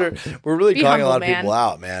 We're really Be calling humble, a lot of man. people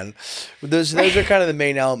out, man. Those are kind of the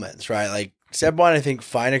main elements, right? Like step one, I think,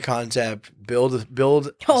 find a concept, build some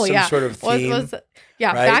sort of theme.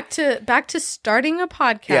 Right? Back to starting a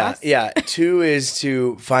podcast. Yeah. Two is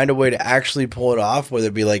to find a way to actually pull it off, whether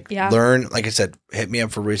it be like learn, like I said, hit me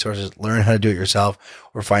up for resources, learn how to do it yourself,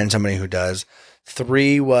 or find somebody who does.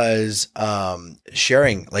 3 was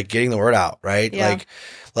sharing, like getting the word out, right? Yeah.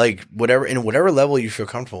 Like whatever level you feel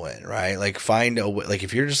comfortable in, right? Like find a way, like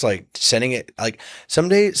if you're just like sending it, like some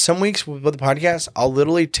weeks with the podcast, I'll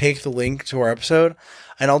literally take the link to our episode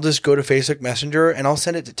and I'll just go to Facebook Messenger and I'll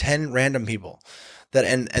send it to 10 random people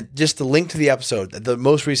and just the link to the episode, the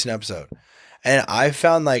most recent episode. And I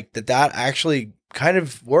found like that actually kind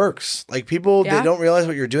of works. Like people, they don't realize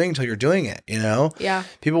what you're doing until you're doing it, Yeah.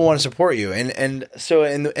 People want to support you. And so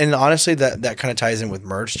honestly, that kind of ties in with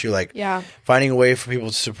merch too. Like finding a way for people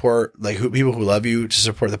to support, like people who love you to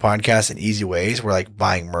support the podcast in easy ways. We're like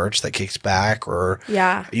buying merch that kicks back or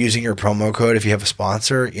using your promo code if you have a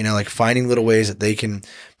sponsor, like finding little ways that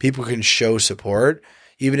people can show support,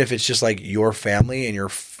 even if it's just like your family and your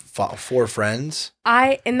 4 friends.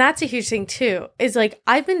 And that's a huge thing too, is like,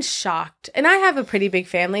 I've been shocked, and I have a pretty big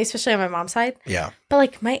family, especially on my mom's side. Yeah. But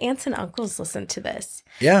like my aunts and uncles listen to this.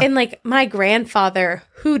 Yeah. And like my grandfather,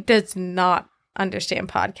 who does not understand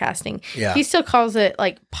podcasting. Yeah. He still calls it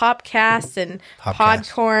like popcast and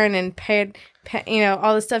podcorn and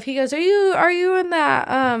all this stuff. He goes, Are you in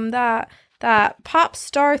that pop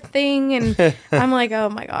star thing? And I'm like, oh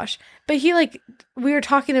my gosh. But we were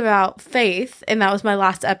talking about faith, and that was my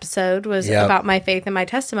last episode, was about my faith and my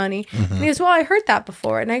testimony. Mm-hmm. And he goes, well, I heard that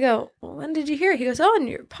before. And I go, well, when did you hear it? He goes, oh, on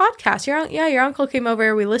your podcast. Your uncle came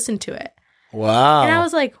over, we listened to it. Wow. And I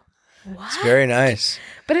was like, what? It's very nice.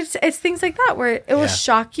 But it's things like that where it will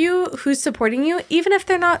shock you who's supporting you, even if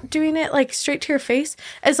they're not doing it like straight to your face,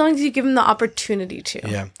 as long as you give them the opportunity to.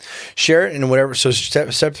 Yeah. Share it in whatever. So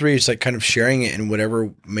step 3 is like kind of sharing it in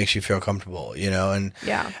whatever makes you feel comfortable, and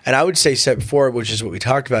I would say step 4, which is what we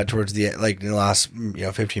talked about towards the end, like in the last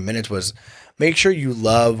 15 minutes, was make sure you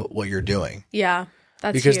love what you're doing. Yeah.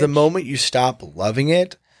 That's because huge. the moment you stop loving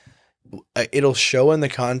it, it'll show in the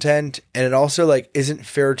content, and it also like isn't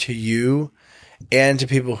fair to you and to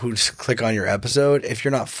people who just click on your episode if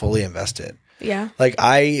you're not fully invested. Yeah. Like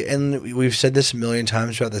and we've said this a million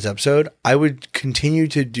times throughout this episode, I would continue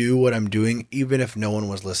to do what I'm doing even if no one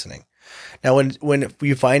was listening. Now, when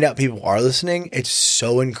you find out people are listening, it's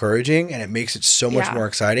so encouraging and it makes it so much more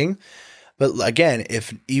exciting. But again,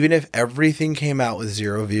 even if everything came out with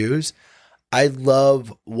 0 views, I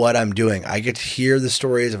love what I'm doing. I get to hear the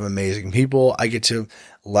stories of amazing people. I get to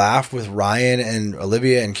laugh with Ryan and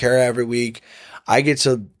Olivia and Kara every week. I get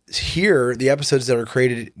to hear the episodes that are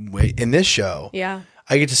created in this show. Yeah.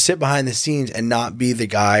 I get to sit behind the scenes and not be the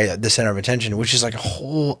guy at the center of attention, which is like a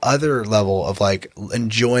whole other level of like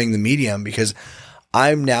enjoying the medium, because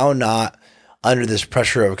I'm now not under this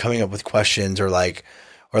pressure of coming up with questions or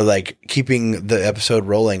keeping the episode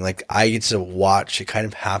rolling. Like I get to watch it kind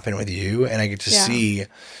of happen with you, and I get to see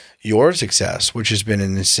your success, which has been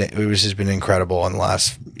incredible in the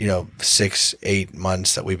last 6-8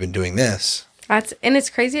 months that we've been doing this. And it's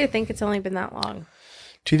crazy. I think it's only been that long.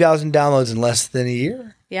 2,000 downloads in less than a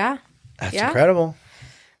year. Yeah. That's incredible.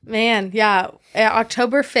 Man, yeah.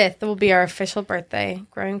 October 5th will be our official birthday,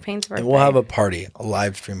 Growing Pains birthday. And we'll have a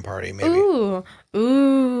live stream party maybe.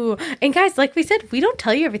 Ooh. And guys, like we said, we don't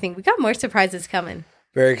tell you everything. We got more surprises coming.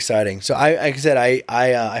 Very exciting. So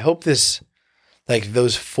I hope this, like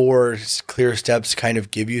those 4 clear steps kind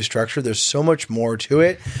of give you structure. There's so much more to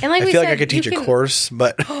it. And like I feel like I could teach a course,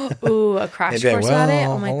 but a crash course about it.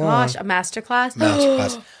 Oh my gosh, a masterclass.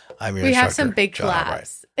 I'm your We have instructor, some big John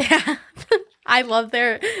class. Yeah. I love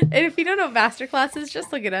and if you don't know masterclass is,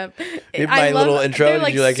 just look it up. My little intro,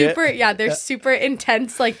 did you like super, it? Yeah, they're super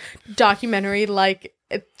intense, like documentary, like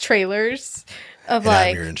trailers. Of and like,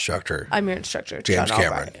 I'm your instructor. I'm your instructor. It's James John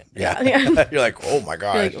Cameron. Albright. Yeah. You're like, oh my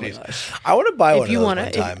gosh. You're like, oh my gosh. I want to buy one If you of those want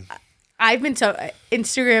one to, time. I've been so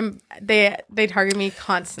Instagram. They target me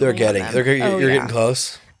constantly. You're yeah. getting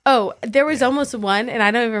close. Oh, there was almost one, and I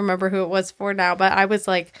don't even remember who it was for now. But I was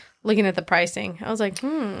like looking at the pricing. I was like,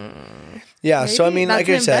 Yeah. So I mean, that's like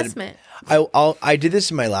an I said, investment. I did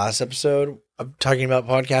this in my last episode of talking about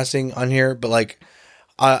podcasting on here, but like,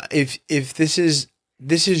 if this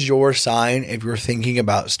is your sign, if you're thinking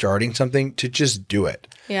about starting something, to just do it.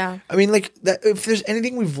 Yeah. I mean, like, if there's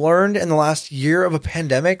anything we've learned in the last year of a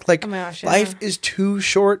pandemic, like, Oh my gosh, yeah. life is too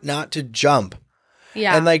short not to jump.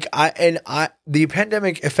 Yeah. And like the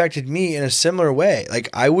pandemic affected me in a similar way. Like,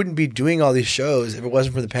 I wouldn't be doing all these shows if it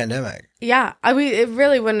wasn't for the pandemic. Yeah. It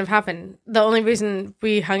really wouldn't have happened. The only reason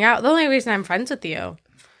we hung out, the only reason I'm friends with you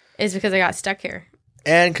is because I got stuck here.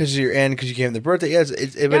 And because you came to the birthday. Yeah,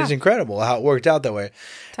 it's incredible how it worked out that way.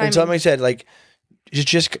 And so, like I said, like,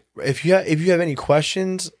 just if you have any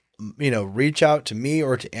questions, reach out to me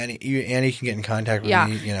or to Annie. Annie can get in contact with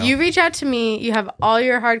me. You reach out to me. You have all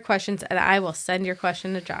your hard questions, and I will send your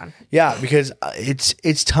question to John. Yeah, because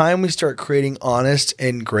it's time we start creating honest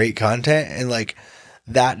and great content, and like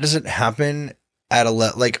that doesn't happen at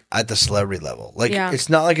at the celebrity level. Like, it's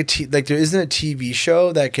not like there isn't a TV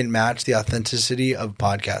show that can match the authenticity of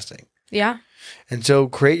podcasting. Yeah. And so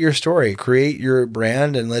create your story, create your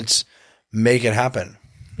brand, and let's make it happen.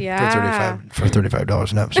 Yeah. For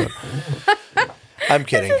 $35 an episode. I'm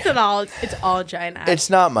kidding. It's all giant ads. It's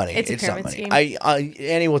not money. It's a not pyramid money. scheme.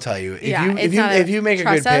 Annie will tell you. If you make a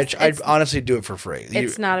good pitch, I'd honestly do it for free.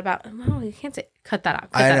 It's not about. No, you can't say. Cut that out.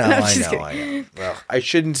 I know. Well, I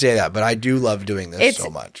shouldn't say that, but I do love doing this so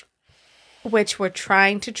much. Which we're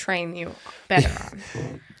trying to train you better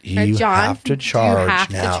on. You John, have to charge you have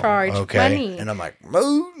now. to charge okay. money. And I'm like,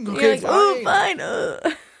 okay, You're like, oh,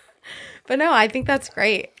 fine. But no, I think that's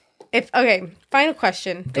great. Final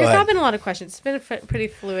question. There's not been a lot of questions. It's been pretty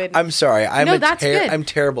fluid. I'm sorry. That's good. I'm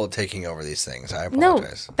terrible at taking over these things. I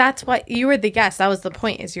apologize. No, that's what you were the guest. That was the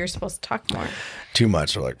point. Is you're supposed to talk more. Too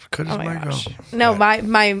much. They're like, cut his mic off. No,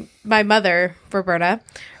 my mother, Roberta,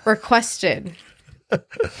 requested.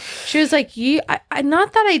 She was like, I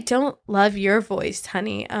not that I don't love your voice,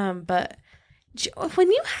 honey, but when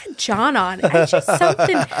you had John on, it's just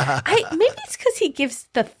something. Maybe it's because he gives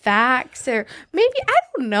the facts, or maybe I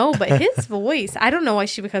don't know. But his voice, I don't know why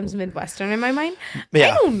she becomes Midwestern in my mind.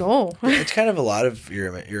 Yeah. I don't know. It's kind of a lot of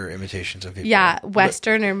your imitations of people. Yeah,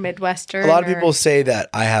 Western or Midwestern. A lot of people say that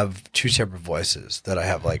I have two separate voices. That I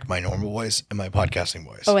have like my normal voice and my podcasting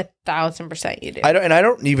voice. Oh, 1,000% you do. I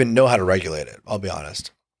don't even know how to regulate it. I'll be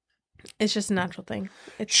honest. It's just a natural thing.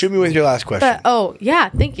 Shoot me with your last question. But,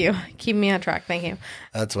 thank you. Keep me on track. Thank you.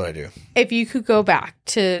 That's what I do. If you could go back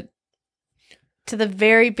to the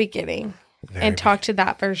very beginning and talk to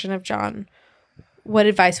that version of John, what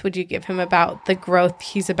advice would you give him about the growth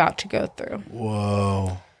he's about to go through?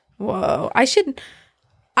 Whoa.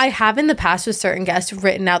 I have in the past with certain guests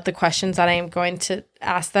written out the questions that I am going to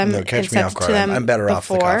ask them. No, catch me off guard. I'm better off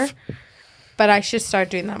the cuff. But I should start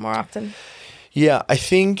doing that more often. Yeah, I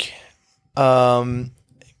think kind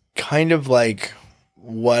of like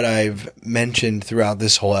what I've mentioned throughout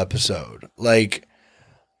this whole episode. Like,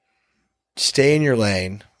 stay in your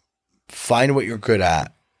lane, find what you're good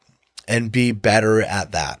at, and be better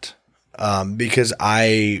at that. Because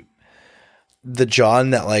the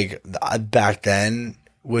John that like back then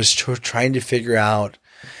was trying to figure out,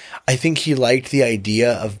 I think he liked the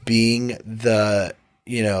idea of being the,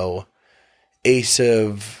 ace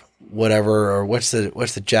of whatever, or what's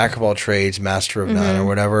the jack of all trades, master of none, or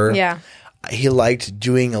whatever. Yeah. He liked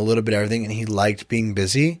doing a little bit of everything, and he liked being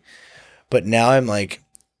busy. But now I'm like,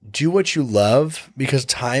 do what you love, because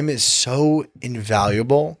time is so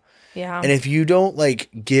invaluable. Yeah. And if you don't like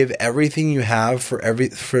give everything you have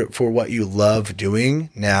for what you love doing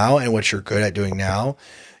now and what you're good at doing now,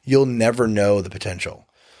 you'll never know the potential.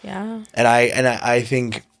 Yeah. And I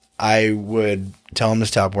think I would tell him to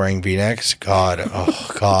stop wearing V-necks. God,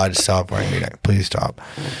 stop wearing V-necks. Please stop.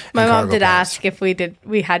 My mom did ask if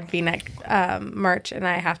we had V-neck merch, and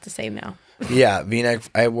I have to say no. Yeah, V-neck.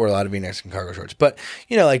 I wore a lot of V-necks and cargo shorts. But,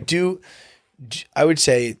 I would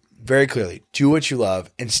say very clearly, do what you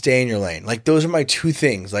love and stay in your lane. Like, those are my two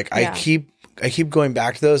things. Like, I keep going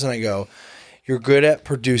back to those, and I go, you're good at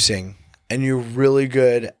producing and you're really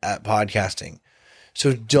good at podcasting.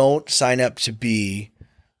 So don't sign up to be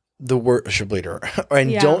the worship leader,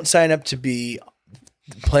 and don't sign up to be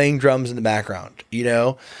playing drums in the background,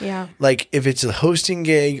 Yeah. Like, if it's a hosting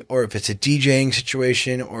gig, or if it's a DJing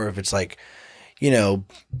situation, or if it's like,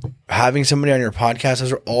 having somebody on your podcast,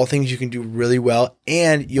 those are all things you can do really well.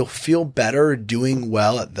 And you'll feel better doing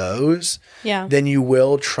well at those than you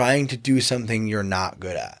will trying to do something you're not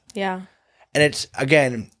good at. Yeah. And it's,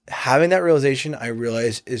 again, having that realization, I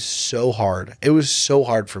realize, is so hard. It was so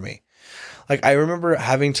hard for me. Like, I remember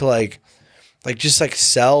having to just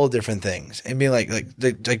sell different things and being like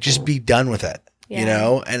just be done with it,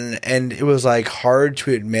 and it was like hard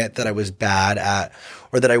to admit that I was bad at,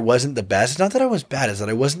 or that I wasn't the best. It's not that I was bad, it's that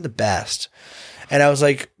I wasn't the best. And I was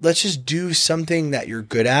like, let's just do something that you're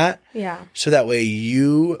good at. Yeah. So that way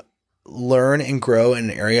you learn and grow in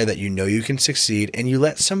an area that you can succeed, and you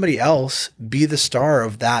let somebody else be the star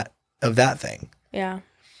of that thing. Yeah.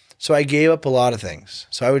 So I gave up a lot of things.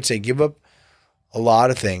 So I would say give up a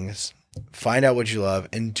lot of things, find out what you love,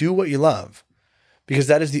 and do what you love. Because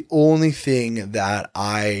that is the only thing that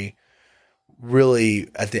I really,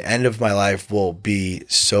 at the end of my life, will be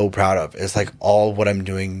so proud of. It's like all of what I'm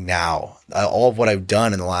doing now, all of what I've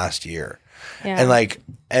done in the last year. Yeah.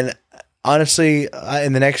 And honestly,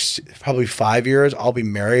 in the next probably 5 years, I'll be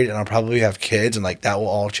married and I'll probably have kids, and that will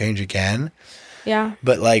all change again. Yeah.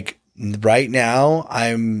 But right now,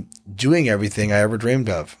 I'm doing everything I ever dreamed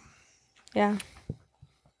of. Yeah.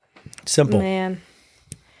 Simple. Man.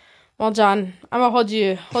 Well, John, I'm gonna hold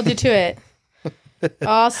you to it.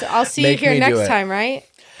 I'll see you here next time, right?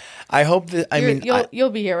 I hope that you'll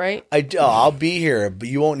be here, right? I'll be here, but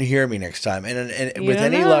you won't hear me next time. And with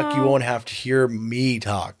any luck, you won't have to hear me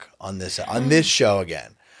talk on this show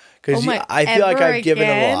again. Because I feel like I've given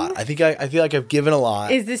a lot. I feel like I've given a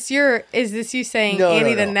lot. Is this you saying, no,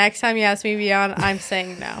 Annie, no. the next time you ask me to be on, I'm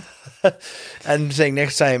saying no. I'm saying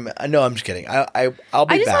next time. No, I'm just kidding. I'll be back.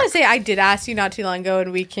 I just want to say I did ask you not too long ago,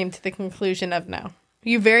 and we came to the conclusion of no.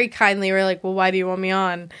 You very kindly were like, well, why do you want me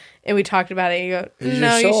on? And we talked about it. You go,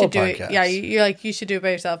 no, you should do it. Yeah, you're like, you should do it by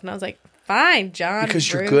yourself. And I was like, fine, John.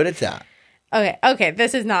 Because you're good at that. Okay.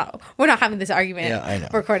 We're not having this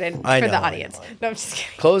argument recorded for the audience. No, I'm just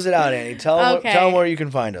kidding. Close it out, Annie. Tell them where you can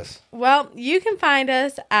find us. Well, you can find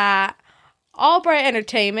us at Albright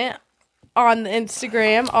Entertainment on the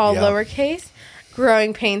Instagram, all lowercase.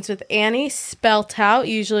 Growing Pains with Annie, spelt out.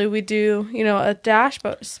 Usually we do, a dash,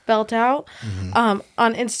 but spelt out. Mm-hmm.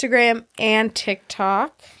 On Instagram and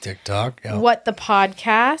TikTok. Yeah. What the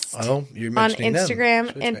Podcast. Oh, you're mentioning on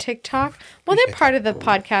Instagram and TikTok. Well, they're part of the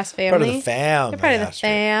podcast family. Part of the fam. They're part of the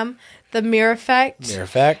fam. The Mirror Effect. Mirror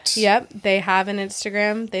Effect. Yep. They have an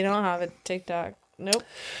Instagram. They don't have a TikTok. Nope.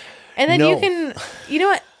 And then you can,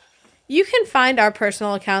 you can find our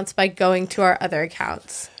personal accounts by going to our other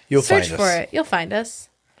accounts. You'll Search find for us. it. You'll find us.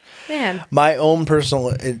 Man. My own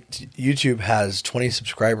personal YouTube has 20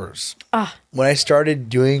 subscribers. When I started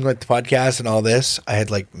doing the podcast and all this, I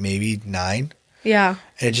had maybe 9. Yeah.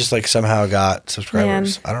 And it just somehow got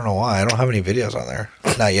subscribers. Man. I don't know why. I don't have any videos on there.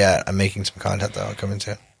 Not yet. I'm making some content though. Coming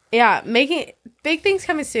soon. Yeah. Making big things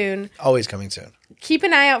coming soon. Always coming soon. Keep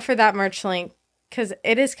an eye out for that merch link because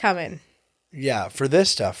it is coming. Yeah, for this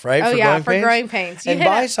stuff, right? For Growing Pains. And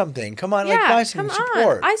buy something. Come on, buy some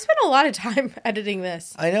support. I spent a lot of time editing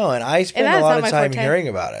this. I know, and I spent a lot of time hearing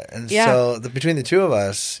about it. And so between the two of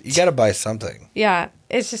us, you got to buy something. Yeah,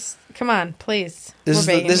 it's just, come on, please.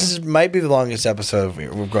 This might be the longest episode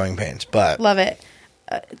of Growing Pains, but... Love it.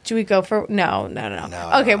 Do we go for... No.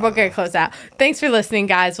 Okay, we're going to close out. Thanks for listening,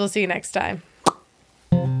 guys. We'll see you next time.